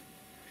could.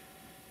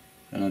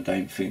 And I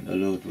don't think the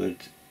Lord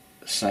would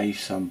save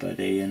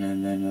somebody and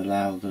then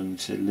allow them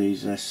to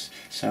lose their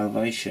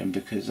salvation,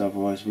 because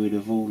otherwise we'd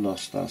have all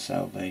lost our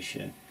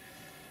salvation.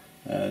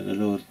 The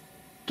Lord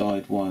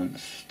died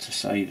once to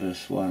save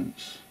us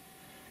once,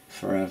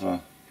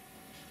 forever.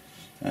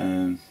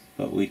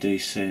 But we do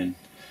sin.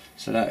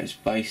 So that is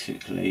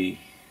basically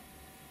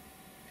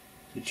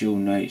the dual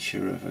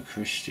nature of a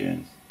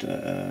Christian.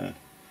 That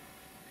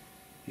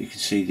you can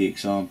see the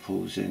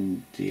examples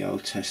in the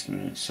Old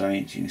Testament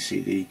saints. You can see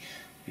the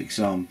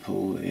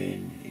example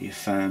in your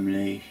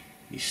family.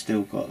 You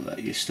still got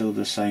that. You're still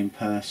the same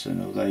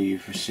person, although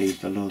you've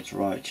received the Lord's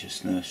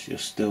righteousness. You're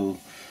still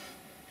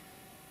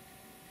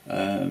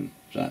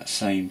that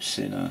same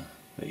sinner,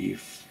 but you're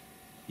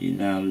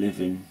now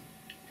living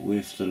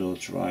with the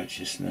Lord's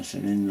righteousness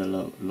and in the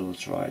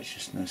Lord's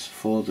righteousness,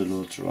 for the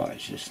Lord's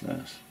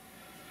righteousness,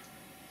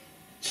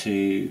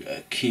 to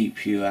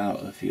keep you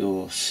out of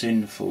your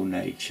sinful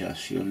nature.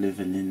 So you're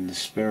living in the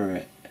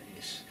Spirit.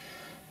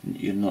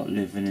 You're not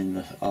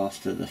living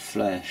after the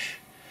flesh.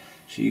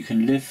 So you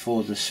can live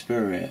for the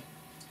Spirit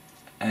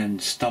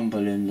and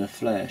stumble in the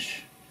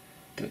flesh,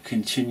 but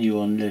continue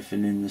on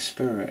living in the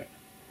Spirit.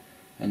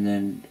 And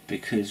then,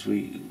 because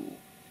we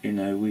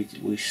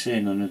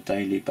sin on a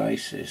daily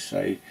basis,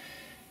 so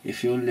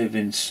if you're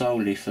living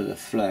solely for the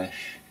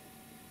flesh,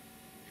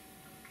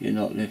 you're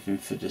not living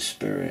for the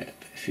Spirit.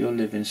 If you're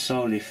living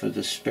solely for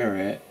the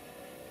Spirit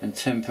and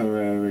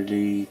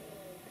temporarily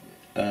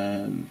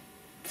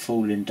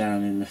falling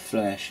down in the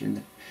flesh,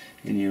 in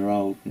your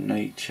old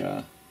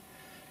nature,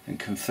 and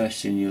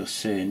confessing your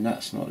sin,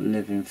 that's not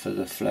living for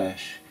the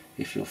flesh.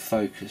 If your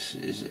focus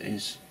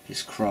is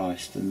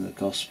Christ and the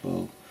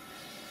gospel,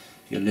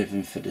 you're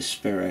living for the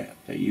Spirit,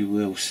 but you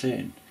will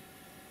sin.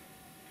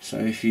 So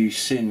if you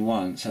sin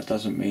once, that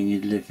doesn't mean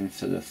you're living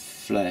for the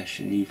flesh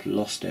and you've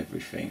lost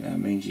everything. That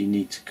means you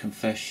need to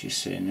confess your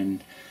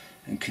sin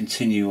and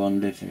continue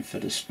on living for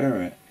the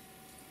Spirit.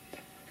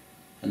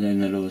 And then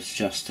the Lord's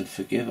just to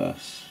forgive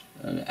us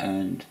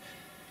and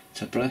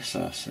to bless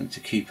us and to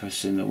keep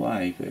us in the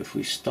way. But if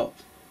we stop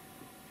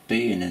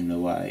being in the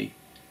way,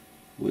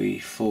 we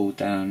fall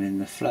down in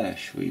the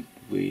flesh. We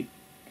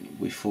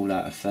fall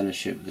out of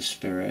fellowship with the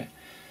Spirit,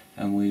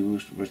 and we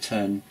will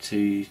return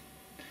to,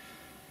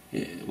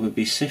 we'll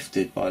be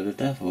sifted by the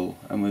devil,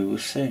 and we will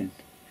sin.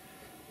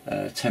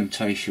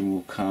 Temptation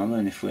will come,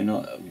 and if we're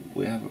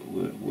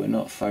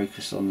not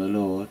focused on the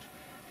Lord,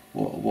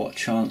 what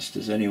chance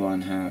does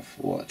anyone have?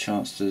 What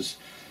chance does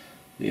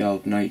the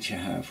old nature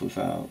have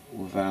without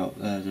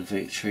the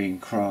victory in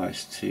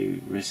Christ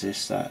to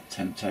resist that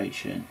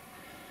temptation?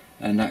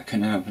 And that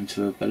can happen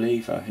to a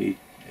believer who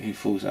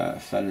falls out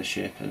of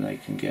fellowship, and they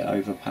can get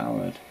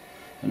overpowered,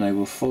 and they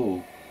will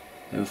fall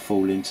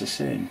into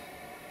sin.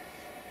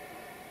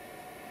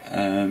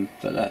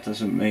 But that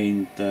doesn't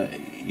mean that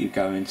you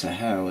go into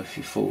hell if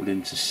you fall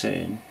into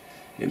sin.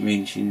 It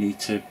means you need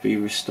to be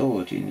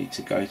restored. You need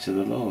to go to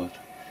the Lord,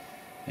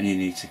 and you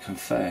need to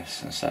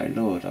confess and say,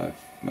 Lord,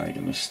 I've made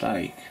a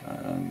mistake.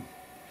 I'm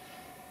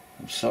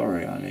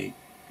sorry. I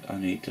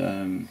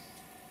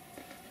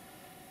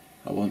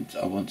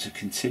want to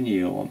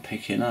continue. I want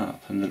picking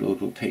up, and the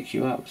Lord will pick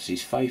you up, because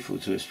He's faithful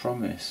to His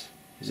promise.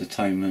 His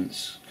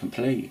atonement's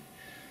complete,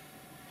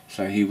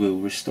 so He will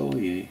restore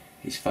you.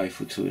 He's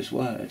faithful to His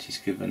word. He's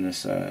given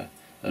us a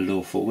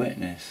lawful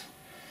witness.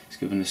 He's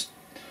given us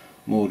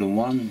more than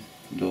one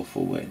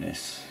lawful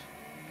witness,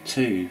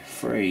 2,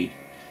 3,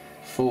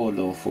 4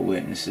 lawful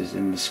witnesses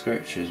in the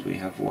Scriptures. We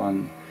have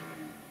one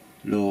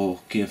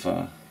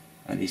lawgiver,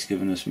 and He's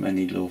given us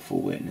many lawful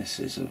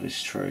witnesses of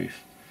His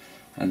truth.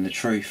 And the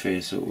truth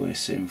is that we're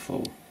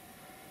sinful,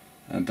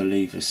 and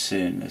believers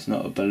sin. There's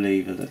not a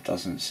believer that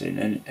doesn't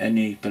sin.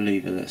 Any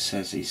believer that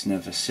says he's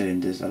never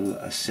sinned is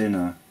a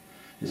sinner,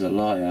 is a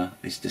liar,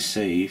 is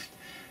deceived,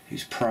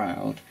 who's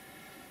proud,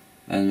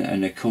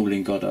 and they're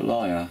calling God a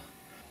liar.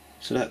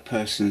 So that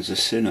person's a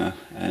sinner,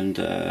 and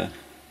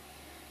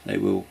they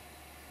will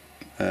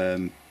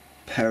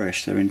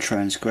perish. They're in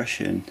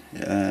transgression.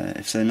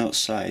 If they're not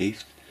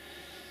saved,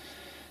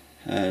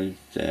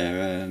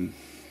 they're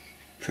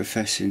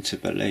professing to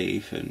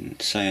believe and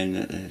saying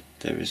that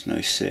there is no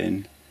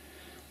sin.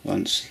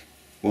 Once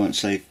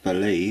they've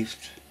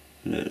believed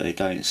that they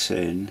don't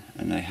sin,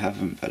 and they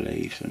haven't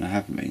believed and they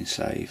haven't been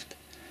saved,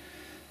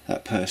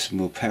 that person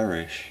will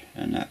perish,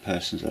 and that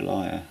person's a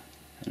liar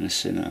and a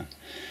sinner.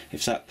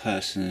 If that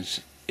person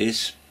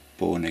is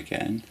born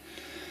again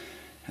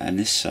and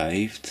is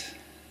saved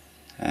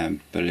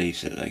and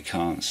believes that they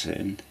can't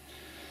sin,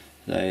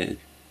 they're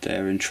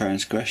in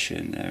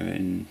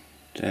transgression.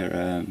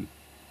 They're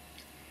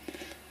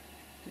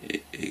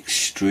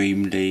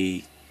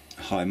extremely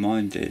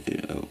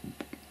high-minded,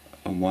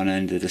 on one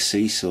end of the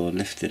seesaw,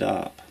 lifted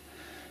up.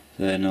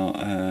 They're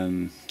not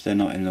in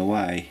the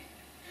way,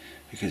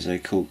 because they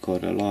call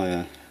God a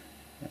liar.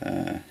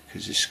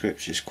 Because the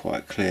Scripture's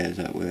quite clear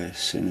that we're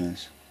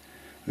sinners.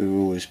 We've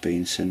always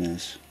been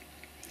sinners.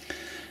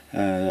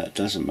 That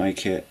doesn't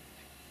make it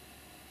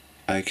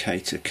okay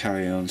to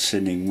carry on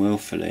sinning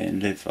willfully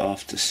and live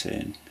after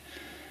sin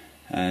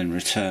and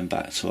return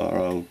back to our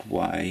old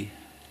way,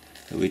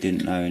 that we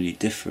didn't know any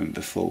different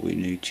before we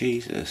knew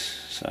Jesus.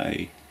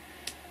 So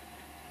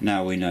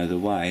now we know the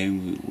way,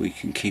 and we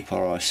can keep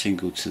our eyes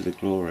single to the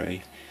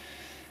glory.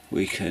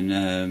 We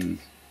can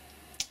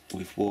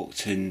we've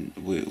walked in,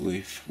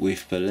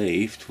 we've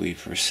believed,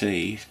 we've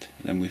received,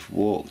 then we've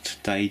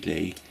walked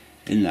daily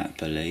in that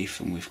belief,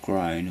 and we've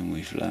grown and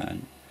we've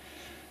learned,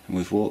 and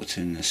we've walked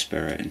in the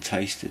Spirit and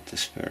tasted the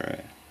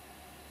Spirit,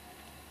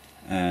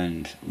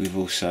 and we've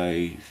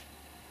also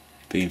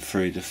been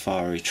through the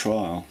fiery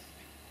trial.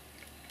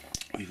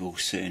 We've all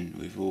sinned,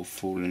 we've all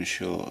fallen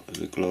short of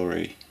the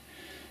glory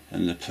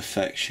and the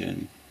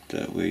perfection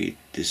that we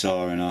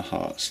desire in our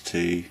hearts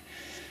to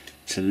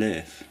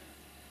live.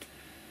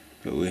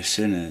 But we're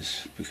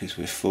sinners because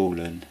we're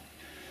fallen.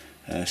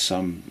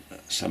 Some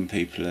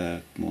people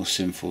are more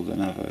sinful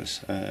than others.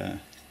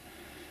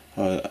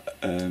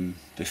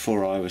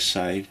 Before I was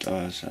saved,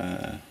 I was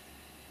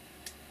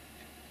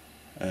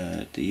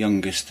the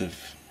youngest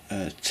of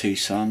 2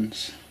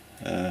 sons.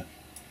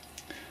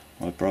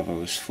 My brother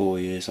was 4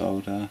 years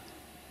older,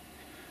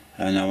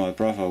 and now my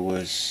brother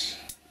was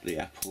the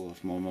apple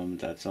of my mum and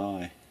dad's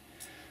eye.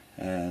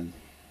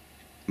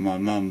 My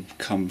mum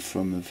come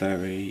from a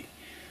very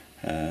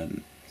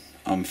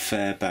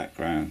unfair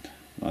background.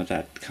 My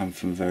dad come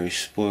from a very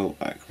spoilt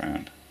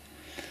background.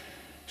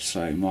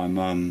 So my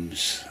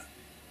mum's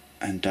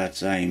and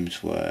dad's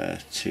aims were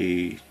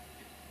to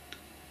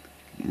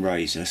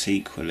raise us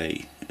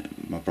equally,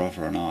 my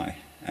brother and I,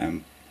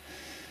 and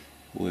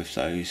with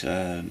those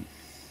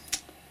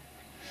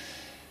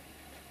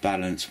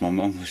balance my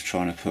mum was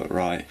trying to put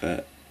right,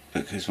 but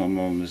because my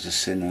mum was a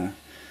sinner,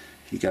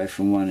 you go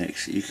from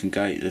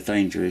the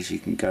danger is you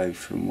can go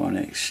from one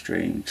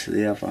extreme to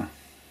the other.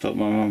 But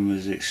my mum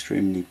was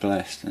extremely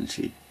blessed, and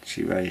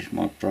she raised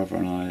my brother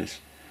and I as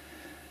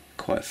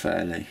quite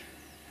fairly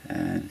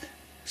and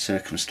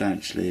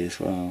circumstantially as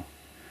well.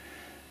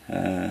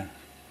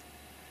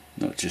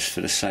 Not just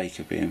for the sake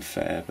of being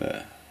fair,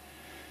 but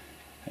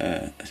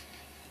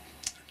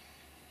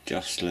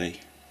justly.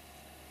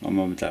 My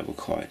mum and dad were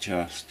quite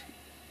just,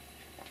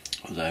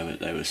 although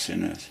they were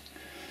sinners.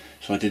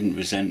 So I didn't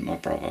resent my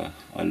brother.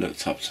 I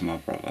looked up to my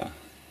brother,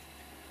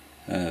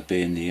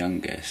 being the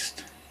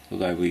youngest.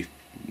 Although we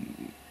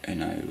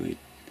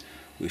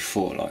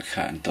fought like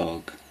cat and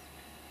dog,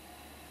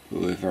 but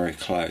we were very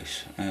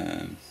close,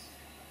 and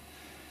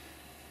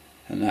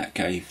that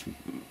gave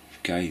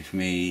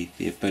me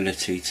the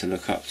ability to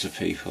look up to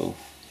people.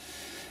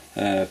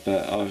 But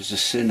I was a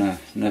sinner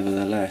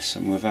nevertheless,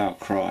 and without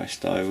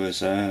Christ I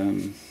was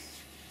I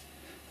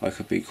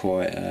could be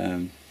quite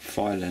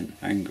violent,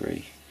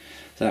 angry.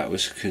 That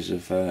was because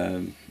of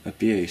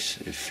abuse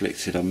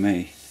inflicted on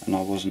me, and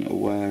I wasn't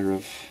aware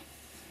of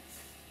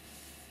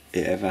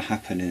it ever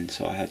happening,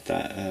 so I had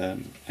that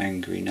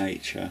angry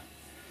nature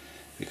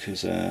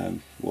because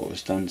what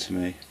was done to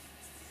me,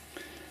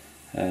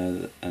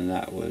 and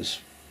that was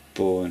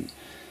born.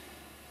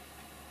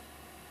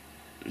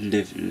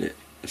 The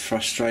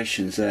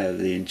frustrations there,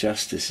 the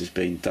injustice has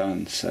been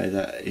done, so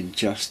that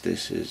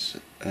injustice is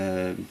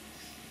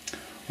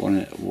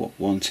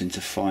wanting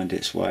to find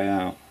its way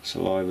out.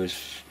 So I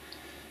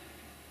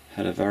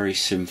had a very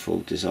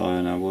sinful desire,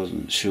 and I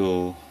wasn't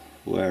sure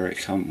where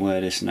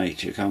this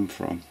nature come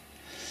from,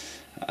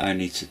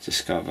 only to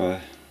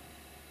discover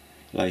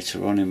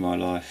later on in my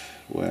life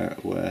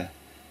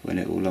when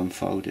it all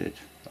unfolded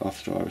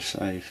after I was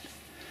saved,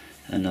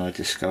 and I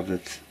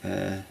discovered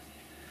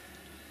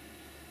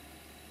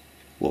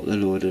what the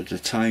Lord had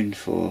atoned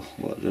for,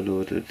 what the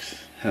Lord had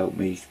helped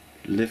me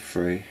live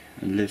through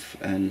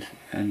and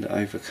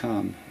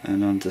overcome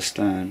and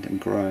understand and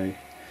grow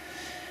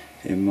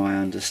in my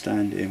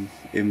understanding,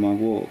 in my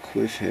walk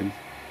with Him.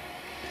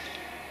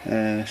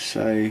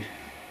 So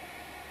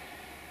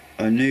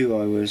I knew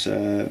I was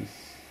a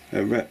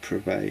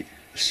reprobate,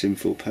 a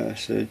sinful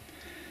person.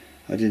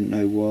 I didn't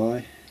know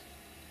why,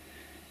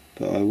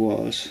 but I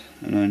was,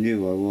 and I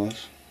knew I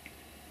was.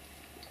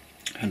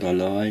 And I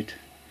lied,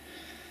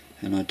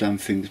 and I done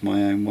things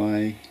my own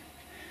way,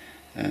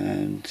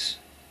 and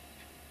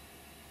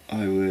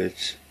I would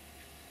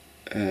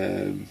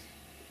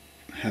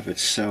have a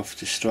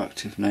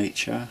self-destructive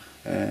nature,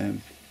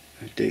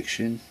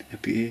 addiction,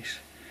 abuse,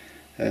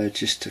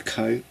 just to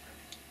cope,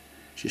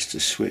 just to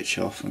switch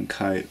off and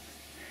cope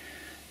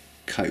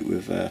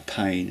with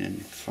pain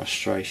and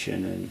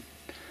frustration and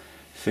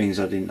things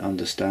I didn't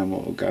understand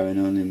what were going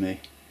on in me.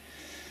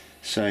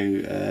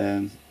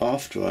 So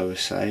after I was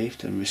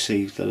saved and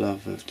received the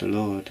love of the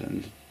Lord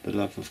and the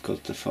love of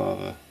God the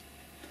Father,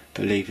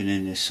 believing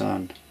in His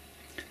Son,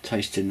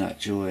 tasting that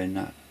joy in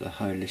the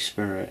Holy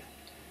Spirit,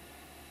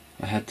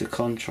 I had the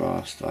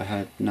contrast.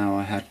 Now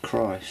I had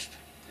Christ.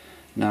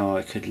 Now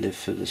I could live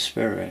for the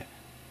Spirit,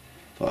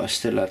 but I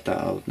still had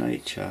that old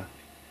nature,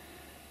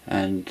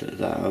 and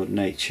that old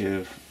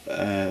nature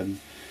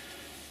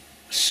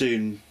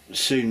soon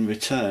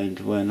returned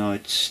when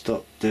I'd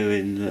stopped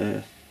doing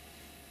the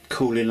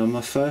calling on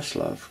my first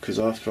love. Because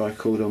after I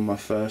called on my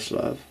first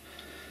love,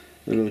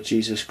 the Lord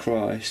Jesus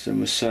Christ,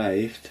 and was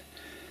saved,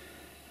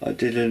 I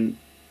didn't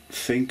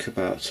think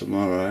about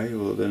tomorrow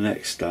or the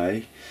next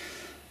day,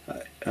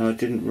 and I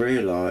didn't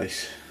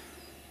realise,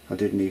 I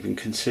didn't even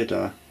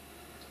consider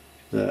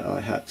that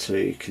I had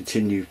to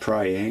continue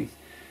praying,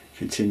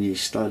 continue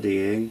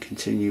studying,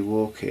 continue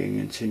walking,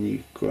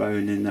 continue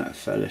growing in that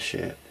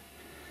fellowship.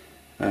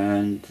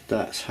 And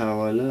that's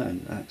how I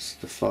learn. That's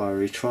the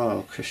fiery trial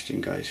a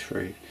Christian goes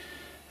through.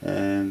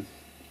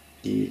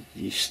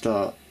 You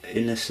start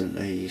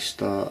innocently, you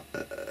start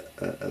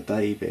a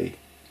baby,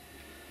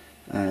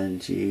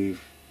 and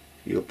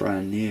you're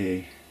brand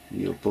new,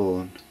 and you're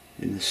born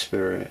in the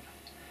Spirit,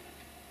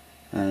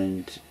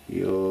 and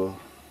you're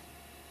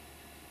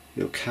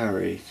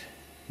carried,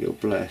 you're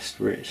blessed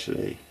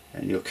richly,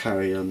 and you're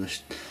carried on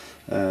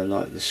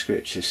like the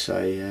scriptures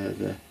say,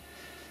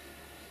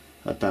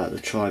 about the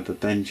tribe of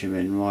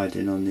Benjamin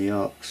riding on the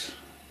ox.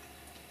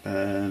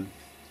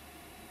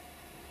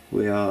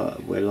 We're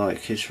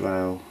like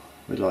Israel,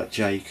 we're like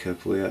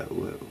Jacob,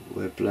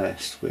 we're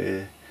blessed,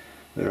 we're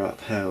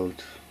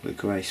upheld, we're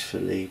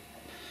gracefully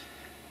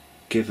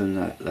given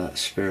that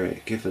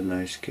spirit, given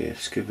those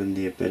gifts, given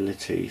the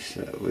abilities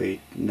that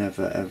we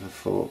never ever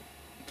thought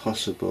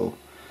possible,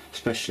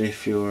 especially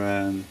if you're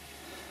a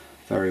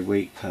very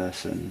weak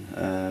person,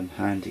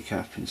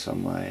 handicapped in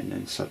some way, and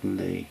then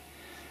suddenly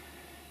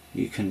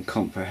you can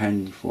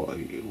comprehend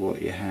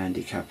what your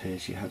handicap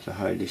is. You have the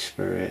Holy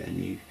Spirit, and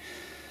you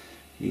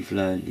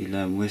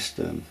learn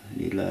wisdom,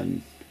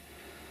 and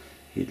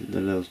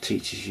the Lord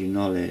teaches you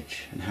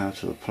knowledge and how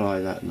to apply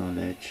that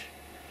knowledge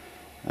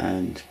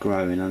and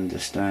grow in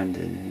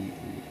understanding.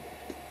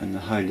 And the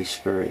Holy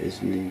Spirit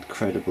is an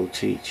incredible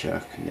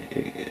teacher.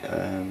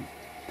 Can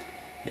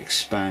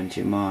expand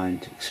your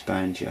mind,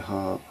 expand your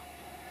heart,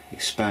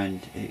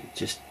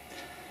 just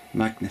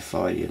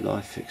magnify your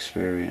life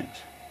experience.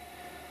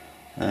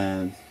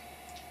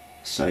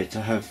 So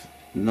to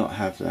not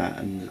have that,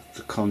 and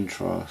the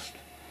contrast,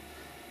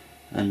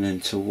 and then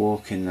to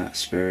walk in that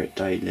spirit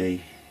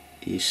daily,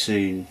 you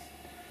soon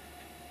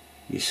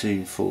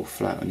fall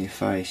flat on your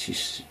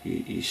face.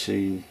 You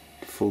soon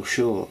fall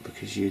short,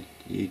 because you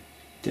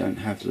don't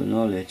have the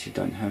knowledge, you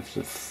don't have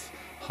the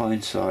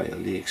hindsight or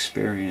the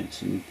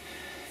experience. And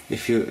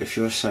if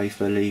you're a safe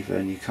believer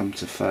and you come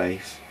to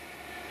faith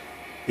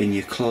in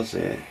your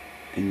closet,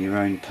 in your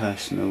own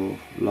personal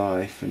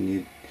life, and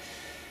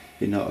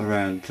you're not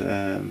around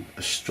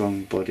a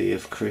strong body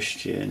of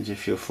Christians,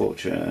 if you're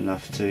fortunate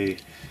enough to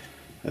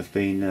have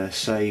been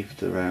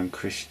saved around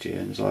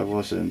Christians. I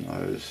wasn't.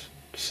 I was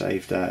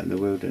saved out in the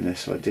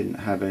wilderness, so I didn't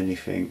have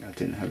anything, I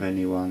didn't have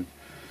anyone,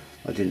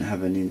 I didn't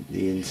have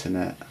the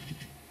internet,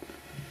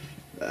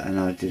 and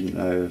I didn't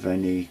know of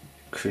any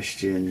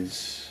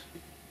Christians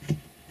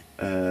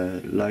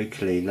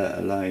locally, let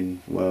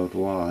alone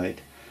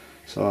worldwide.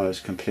 So I was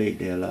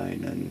completely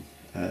alone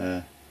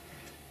and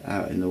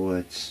out in the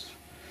woods,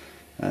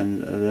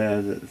 and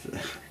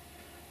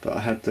but I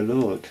had the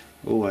Lord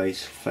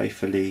always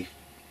faithfully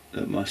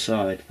at my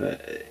side.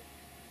 But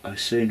I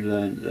soon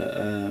learned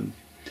that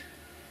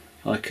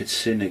I could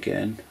sin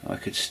again, I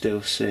could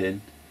still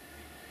sin,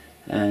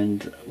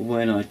 and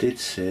when I did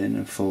sin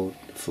and fall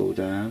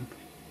down,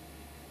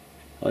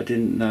 I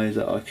didn't know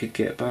that I could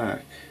get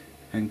back.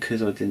 And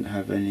because I didn't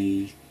have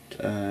any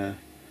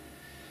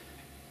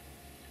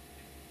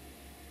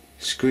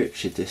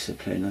scripture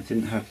discipline, I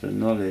didn't have the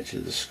knowledge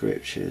of the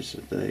scriptures,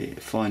 of the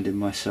finding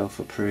myself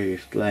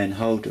approved, laying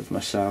hold of my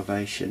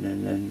salvation,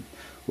 and then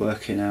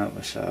working out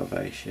my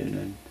salvation,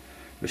 and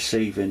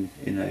receiving,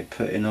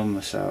 putting on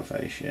my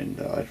salvation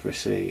that I'd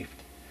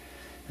received,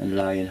 and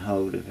laying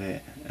hold of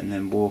it, and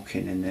then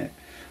walking in it.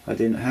 I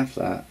didn't have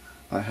that.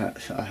 I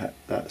had.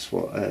 That's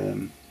what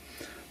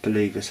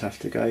believers have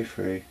to go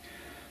through.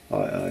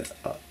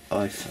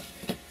 I've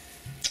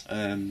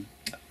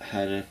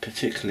had a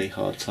particularly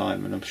hard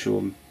time, and I'm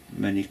sure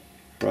many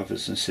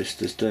brothers and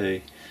sisters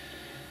do.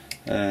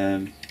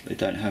 They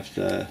don't have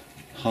the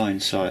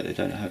hindsight. They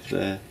don't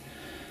have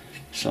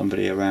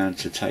somebody around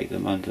to take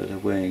them under the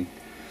wing.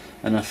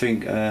 And I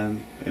think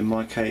in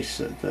my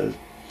case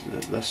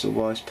that's a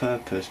wise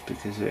purpose,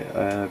 because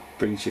it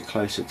brings you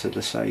closer to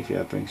the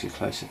Saviour, brings you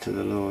closer to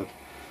the Lord.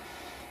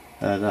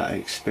 That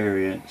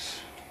experience,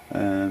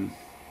 I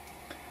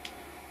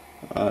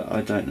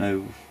don't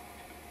know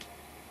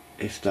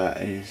if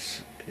that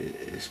is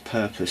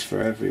purpose for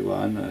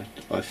everyone.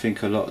 I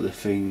think a lot of the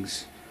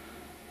things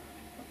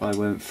I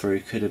went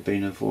through could have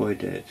been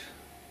avoided,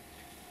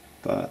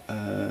 but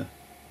I'm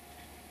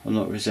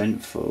not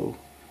resentful.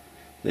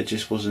 There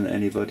just wasn't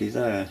anybody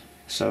there.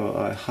 So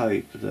I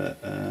hope that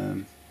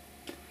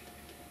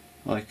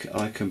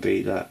I can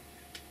be that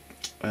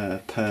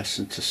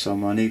person to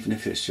someone, even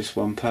if it's just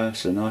one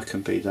person. I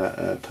can be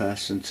that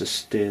person to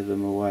steer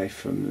them away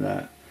from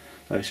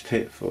those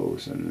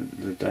pitfalls and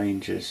the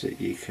dangers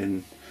that you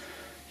can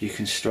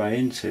stray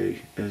into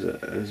as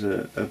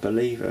a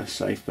believer, a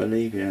safe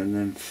believer, and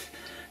then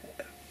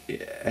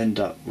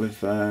end up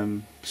with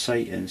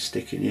Satan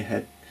sticking your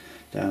head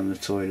down the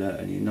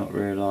toilet, and you're not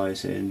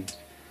realising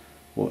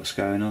what's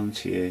going on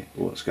with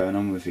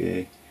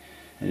you,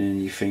 and then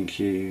you think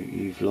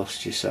you've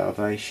lost your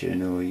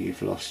salvation, or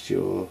you've lost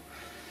your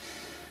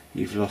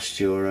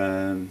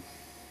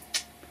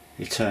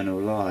eternal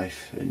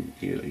life, and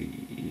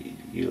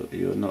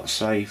you're not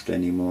saved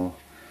anymore.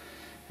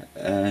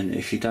 And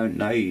if you don't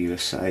know you are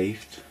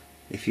saved,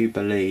 if you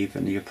believe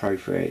and you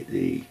appropriate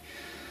the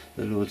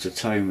Lord's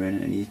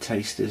atonement, and you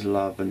taste His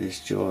love and His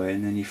joy,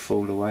 and then you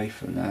fall away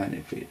from that,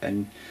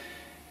 and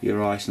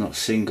your eyes not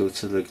single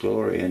to the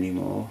glory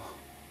anymore,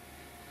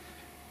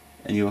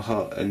 and your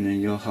heart, and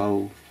then your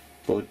whole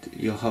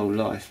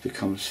life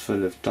becomes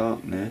full of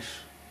darkness,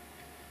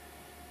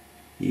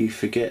 you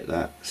forget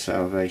that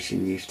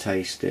salvation you've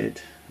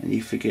tasted, and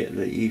you forget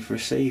that you've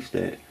received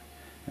it,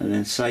 and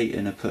then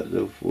Satan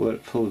will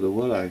pull the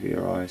wool over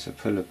your eyes, or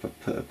put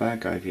a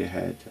bag over your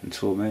head and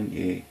torment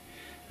you,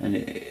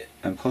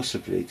 and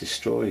possibly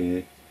destroy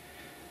you,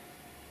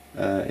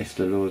 if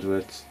the Lord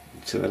were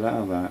to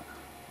allow that.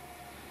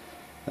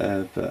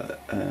 But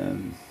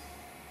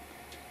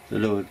the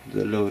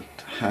Lord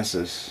has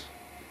us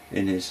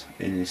in his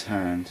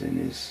hands, in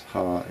His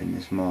heart, in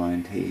His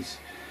mind. He's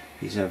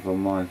He's ever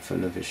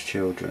mindful of his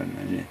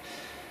children,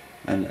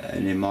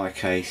 and in my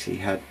case, he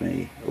had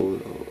me all,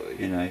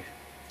 you know,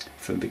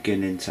 from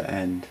beginning to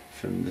end,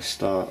 from the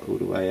start all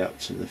the way up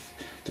to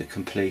the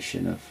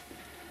completion of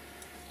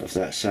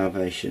that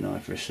salvation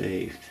I've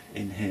received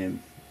in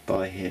him,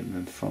 by him,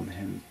 and from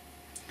him.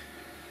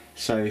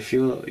 So if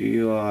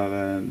you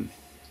are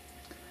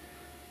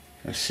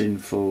a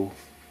sinful,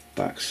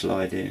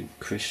 backsliding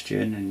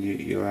Christian, and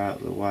you're out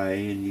of the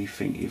way, and you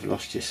think you've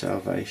lost your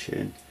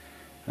salvation,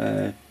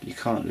 you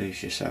can't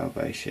lose your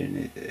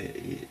salvation.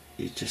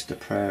 You're just a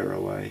prayer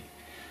away,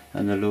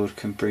 and the Lord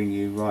can bring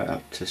you right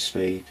up to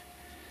speed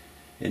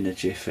in a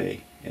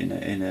jiffy,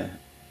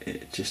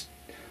 just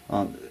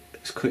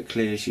as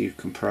quickly as you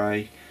can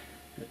pray,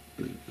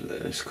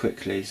 as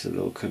quickly as the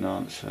Lord can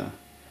answer.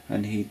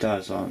 And he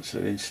does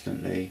answer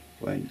instantly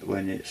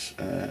when it's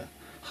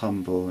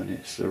humble and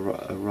it's a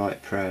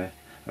right prayer,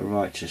 a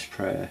righteous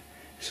prayer.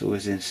 It's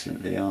always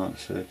instantly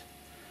answered,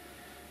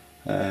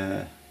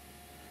 unless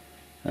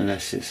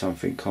it's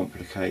something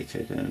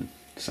complicated and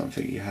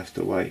something you have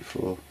to wait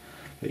for.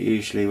 But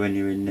usually when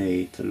you're in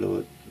need,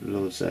 the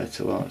Lord's there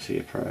to answer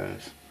your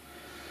prayers.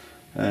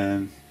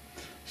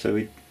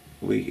 So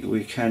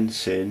we can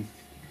sin,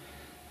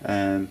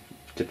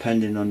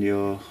 depending on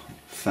your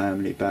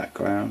family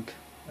background,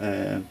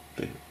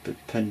 but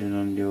depending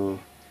on your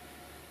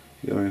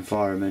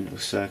environmental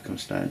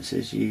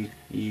circumstances, you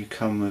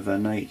come with a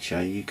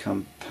nature. You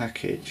come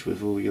packaged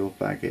with all your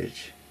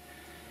baggage.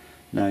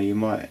 Now you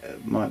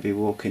might be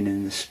walking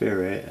in the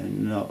Spirit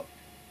and not,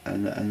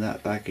 and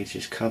that baggage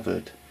is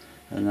covered,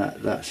 and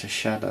that's a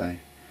shadow,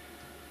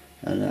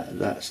 and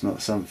that's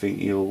not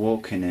something you're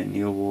walking in.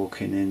 You're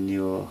walking in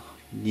your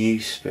new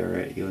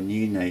spirit, your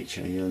new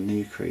nature, your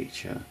new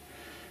creature,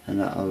 and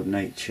that old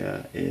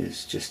nature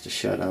is just a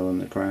shadow on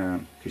the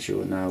ground, because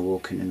you're now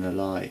walking in the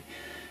light.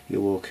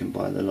 You're walking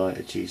by the light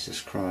of Jesus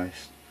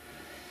Christ.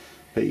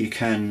 But you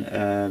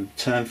can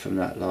turn from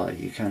that light.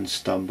 You can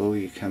stumble,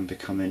 you can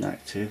become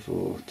inactive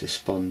or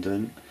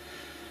despondent,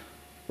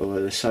 or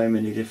there's so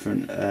many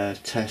different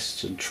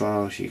tests and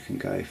trials you can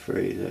go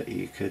through that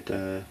you could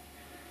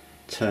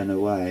turn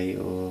away,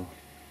 or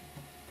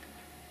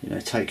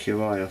take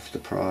your eye off the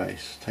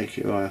prize, take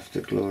your eye off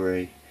the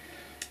glory,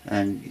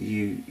 and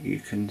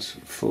you can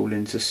fall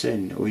into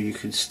sin, or you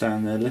can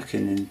stand there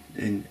looking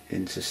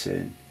into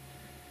sin,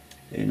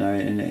 in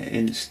an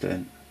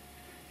instant.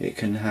 It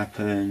can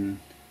happen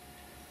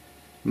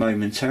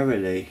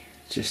momentarily,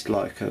 just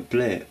like a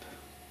blip.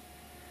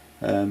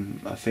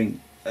 I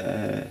think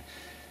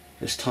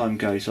as time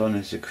goes on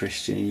as a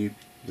Christian,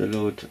 the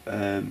Lord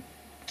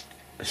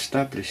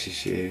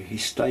establishes you, he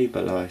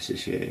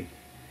stabilises you,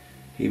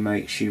 he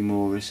makes you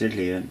more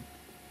resilient,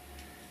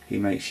 he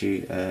makes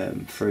you,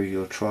 through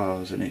your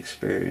trials and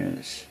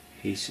experience,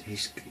 he's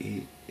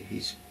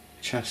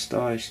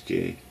chastised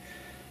you,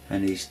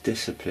 and he's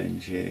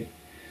disciplined you,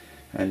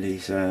 and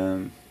he's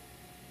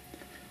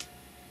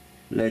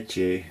led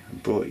you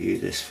and brought you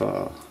this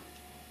far,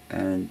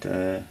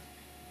 and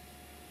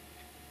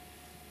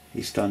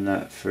he's done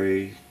that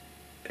through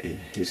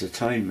his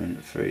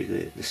atonement,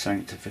 through the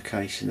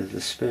sanctification of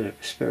the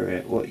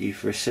Spirit. What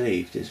you've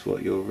received is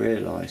what you're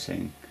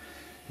realising,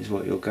 is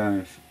what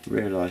you're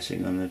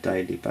realising on a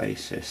daily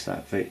basis,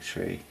 that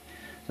victory,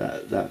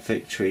 that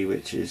victory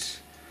which is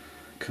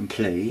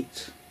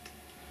complete,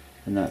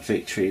 and that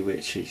victory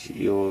which is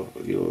you're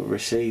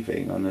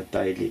receiving on a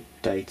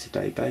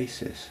day-to-day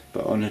basis.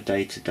 But on a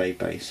day-to-day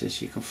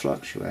basis you can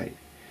fluctuate.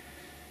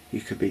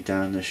 You could be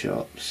down the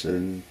shops,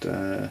 and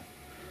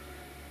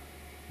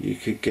you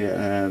could get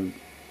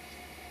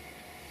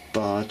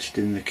barged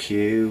in the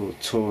queue, or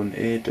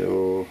taunted,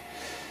 or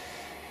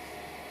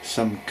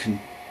some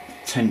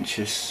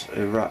contentious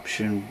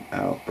eruption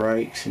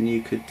outbreaks, and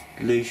you could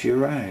lose your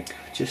rag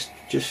just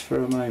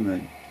for a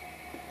moment,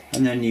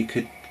 and then you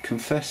could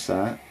confess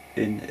that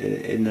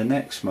in the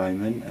next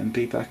moment and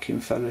be back in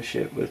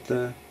fellowship with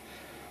the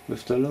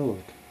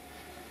Lord.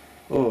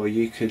 Or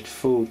you could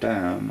fall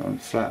down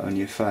flat on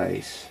your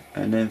face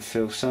and then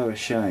feel so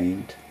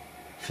ashamed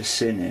for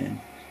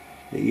sinning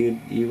that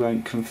you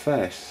won't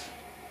confess.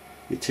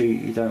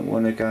 You don't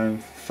want to go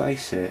and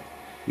face it.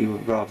 You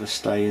would rather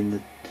stay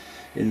in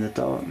the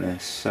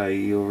darkness, so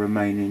you'll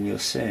remain in your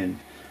sin,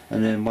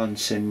 and then one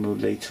sin will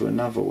lead to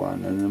another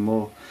one, and the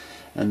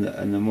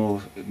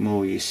more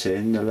you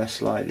sin, the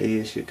less likely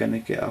is you're going to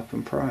get up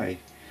and pray.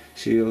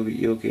 So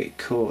you'll get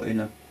caught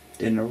in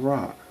a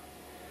rut,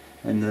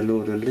 and the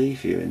Lord will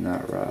leave you in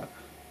that rut.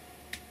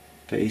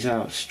 But he's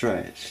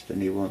outstretched,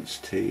 and he wants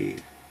to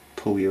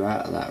pull you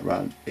out of that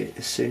rut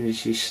as soon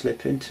as you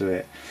slip into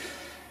it.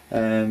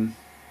 And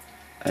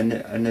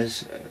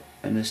as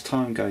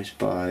time goes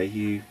by,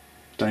 you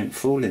don't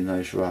fall in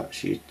those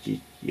ruts. Your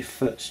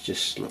foot's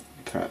just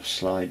perhaps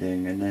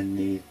sliding, and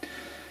then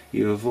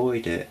you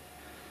avoid it,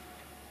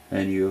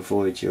 and you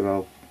avoid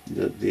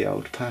the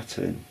old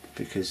pattern,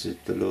 because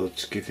the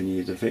Lord's given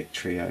you the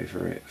victory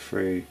over it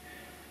through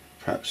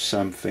perhaps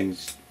some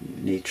things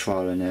need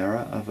trial and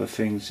error, other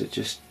things are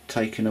just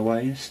taken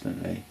away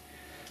instantly.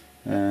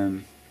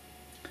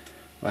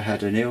 I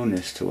had an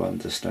illness to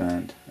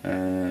understand,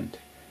 and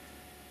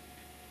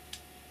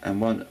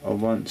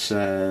once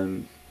I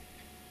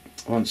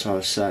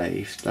was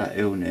saved, that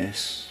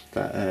illness,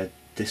 that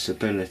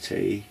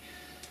disability,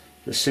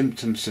 the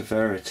symptom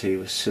severity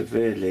was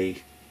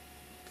severely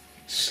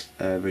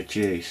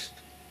reduced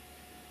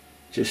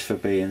just for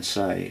being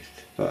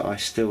saved, but I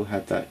still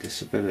had that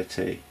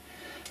disability.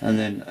 And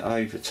then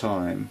over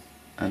time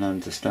and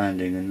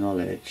understanding and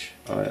knowledge,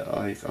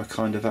 I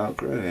kind of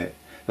outgrew it,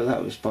 but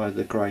that was by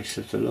the grace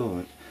of the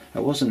Lord.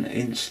 It wasn't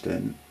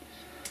instant.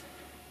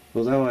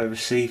 Although I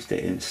received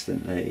it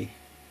instantly,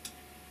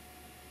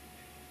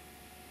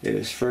 it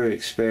was through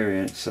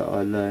experience that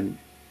I learned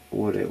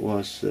what it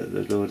was that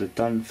the Lord had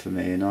done for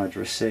me and I'd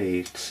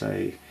received.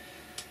 So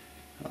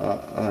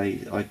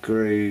I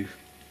grew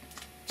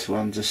to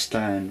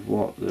understand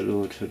what the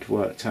Lord had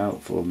worked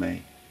out for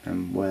me,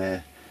 and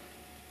where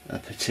a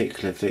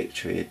particular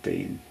victory had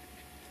been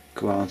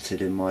granted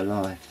in my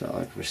life that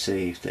I'd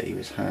received, that he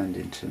was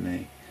handing to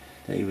me,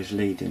 that he was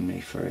leading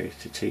me through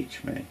to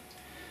teach me.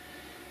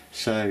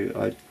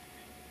 So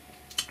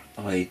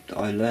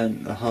I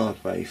learned the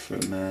hard way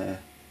from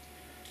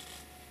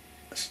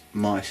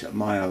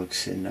my old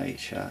sin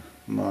nature,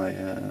 my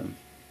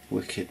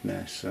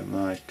wickedness and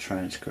my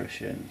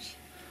transgressions,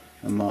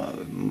 and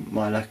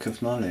my lack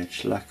of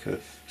knowledge, lack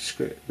of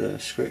the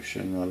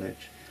scripture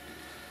knowledge.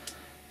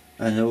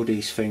 And all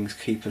these things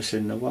keep us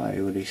in the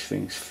way. All these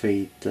things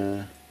feed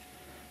the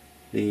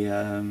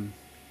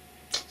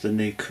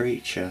new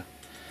creature.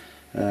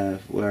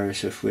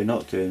 Whereas if we're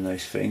not doing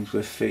those things,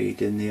 we're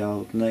feeding the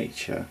old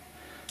nature.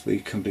 We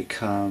can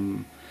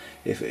become,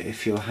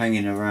 if you're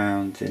hanging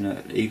around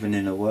even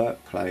in a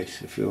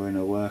workplace, if you're in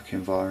a work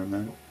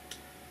environment,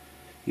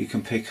 you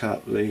can pick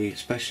up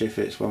especially if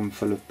it's one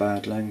full of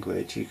bad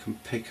language, you can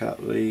pick up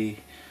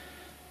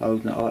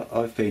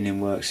I've been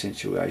in work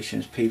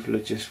situations, people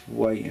are just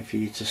waiting for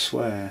you to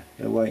swear,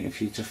 they're waiting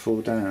for you to fall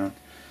down.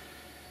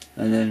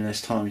 And then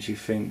there's times you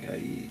think,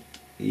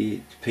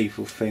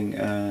 people think,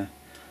 oh,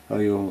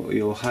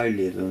 you're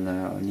holier than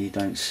thou and you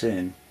don't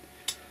sin.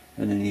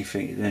 And then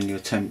then you're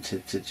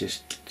tempted to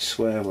just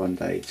swear one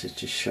day to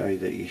just show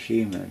that you're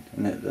human.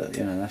 And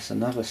that's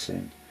another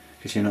sin,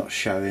 because you're not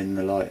showing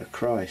the light of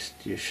Christ,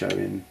 you're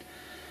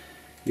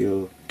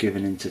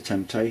given into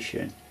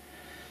temptation.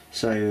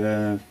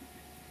 So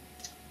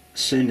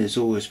sin is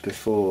always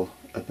before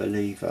a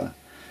believer,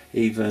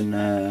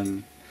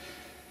 even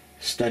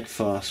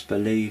steadfast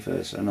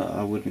believers, and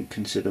I wouldn't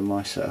consider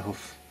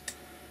myself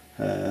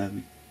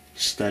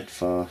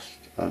steadfast.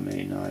 I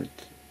mean, I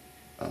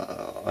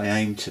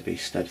aim to be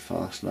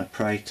steadfast and I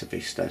pray to be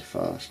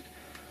steadfast,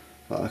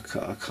 but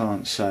I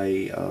can't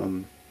say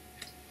I'm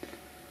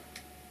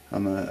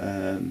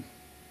a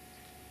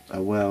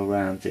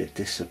well-rounded,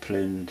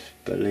 disciplined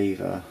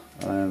believer.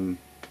 I'm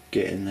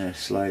getting there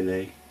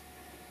slowly.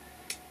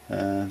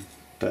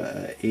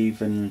 But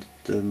even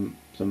the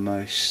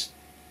most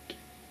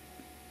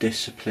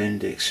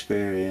disciplined,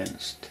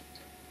 experienced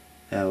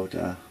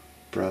elder,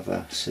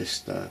 brother,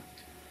 sister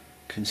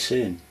can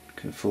sin,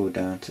 can fall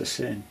down to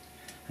sin,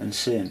 and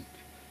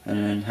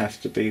then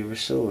have to be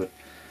restored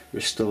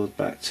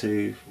back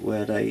to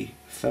where they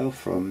fell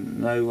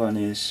from. No one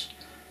is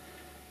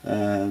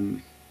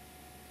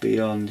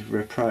beyond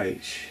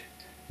reproach.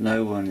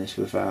 No one is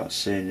without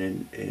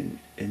sin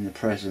in the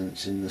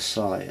presence, in the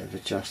sight of a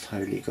just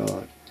holy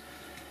God.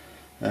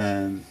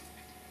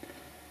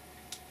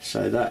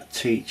 So that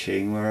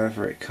teaching,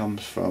 wherever it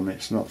comes from,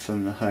 it's not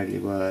from the Holy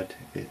Word.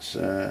 It's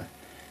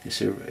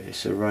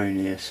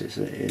erroneous. It's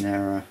in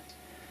error.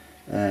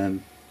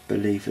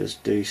 Believers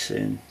do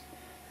sin.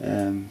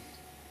 As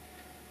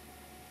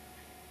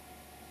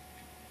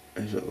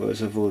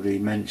I've already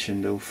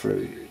mentioned all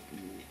through,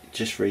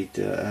 just read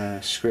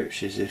the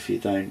scriptures if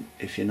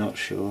you're not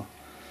sure,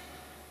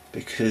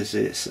 because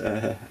it's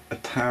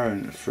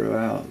apparent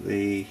throughout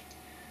the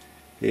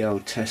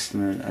Old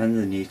Testament and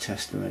the New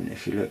Testament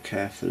if you look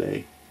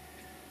carefully.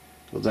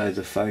 Although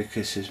the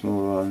focus is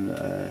more on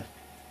the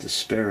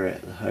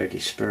Spirit, the Holy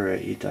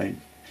Spirit, you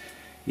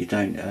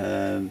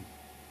don't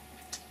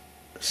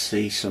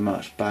see so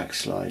much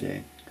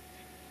backsliding.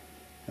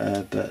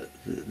 But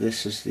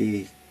this is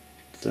the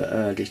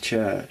early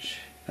church.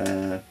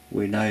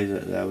 We know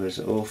that there was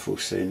awful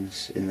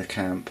sins in the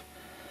camp,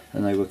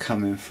 and they were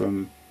coming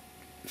from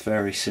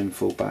very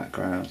sinful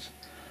backgrounds: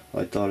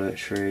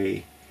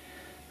 idolatry,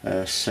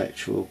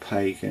 sexual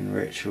pagan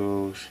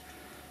rituals,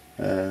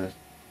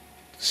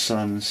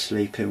 sons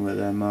sleeping with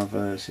their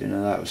mothers.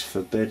 That was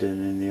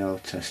forbidden in the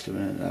Old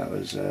Testament. That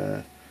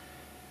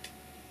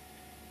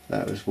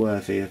was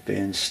worthy of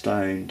being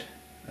stoned.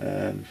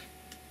 There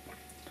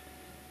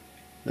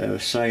were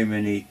so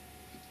many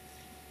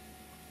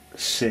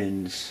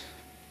sins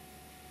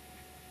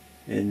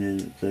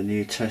in the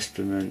New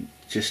Testament,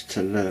 just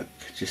to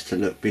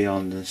look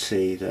beyond and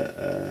see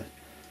that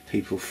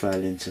people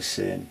fell into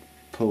sin.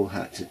 Paul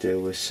had to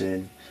deal with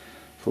sin.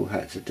 Paul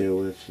had to deal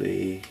with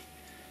the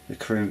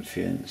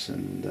Corinthians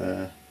and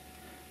the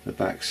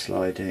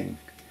backsliding,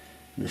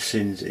 the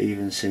sins,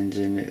 even sins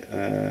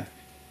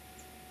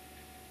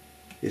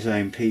his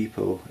own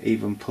people.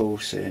 Even Paul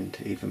sinned,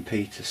 even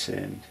Peter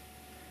sinned.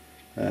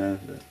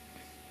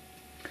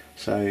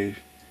 So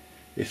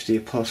if the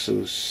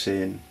apostles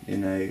sin,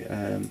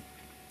 the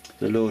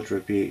Lord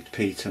rebuked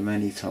Peter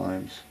many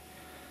times,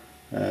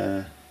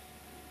 and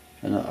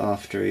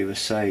after he was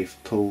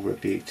saved, Paul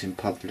rebuked him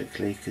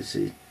publicly because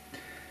he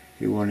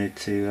wanted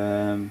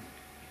to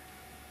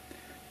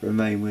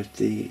remain with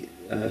the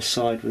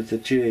side with the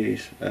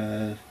Jews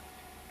and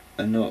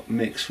not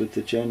mix with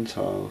the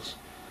Gentiles.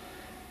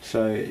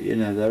 So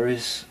there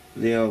is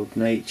the old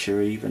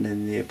nature even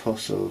in the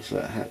apostles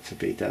that had to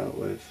be dealt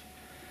with,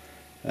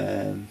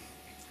 and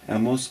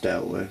was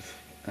dealt with.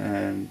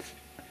 And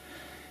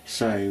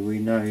so we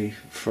know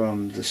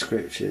from the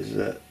scriptures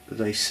that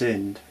they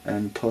sinned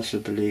and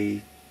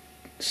possibly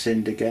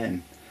sinned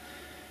again.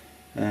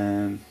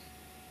 And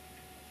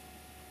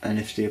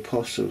if the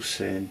apostles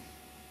sin,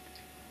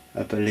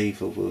 a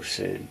believer will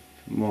sin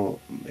more,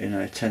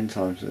 10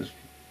 times as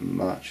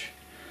much.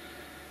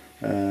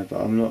 But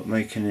I'm not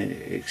making an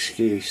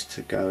excuse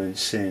to go and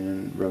sin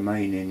and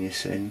remain in your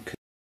sin,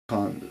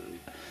 because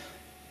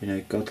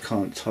God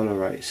can't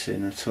tolerate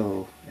sin at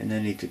all in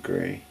any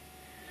degree,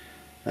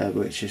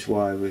 which is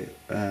why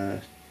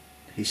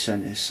he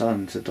sent his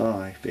son to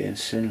die, being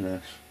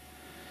sinless,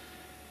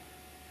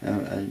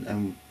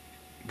 and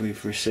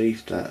we've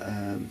received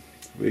that.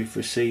 We've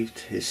received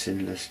his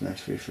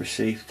sinlessness, we've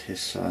received his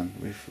son,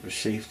 we've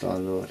received our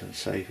Lord and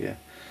Saviour.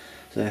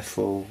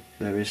 Therefore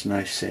there is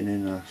no sin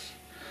in us,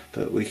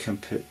 but we can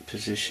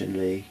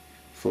positionally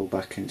fall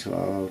back into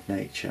our old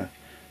nature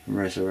and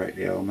resurrect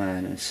the old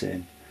man and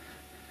sin.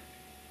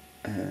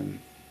 So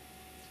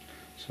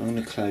I'm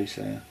going to close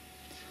there,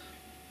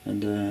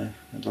 and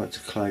I'd like to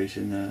close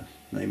in the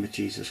name of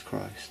Jesus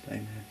Christ.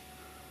 Amen.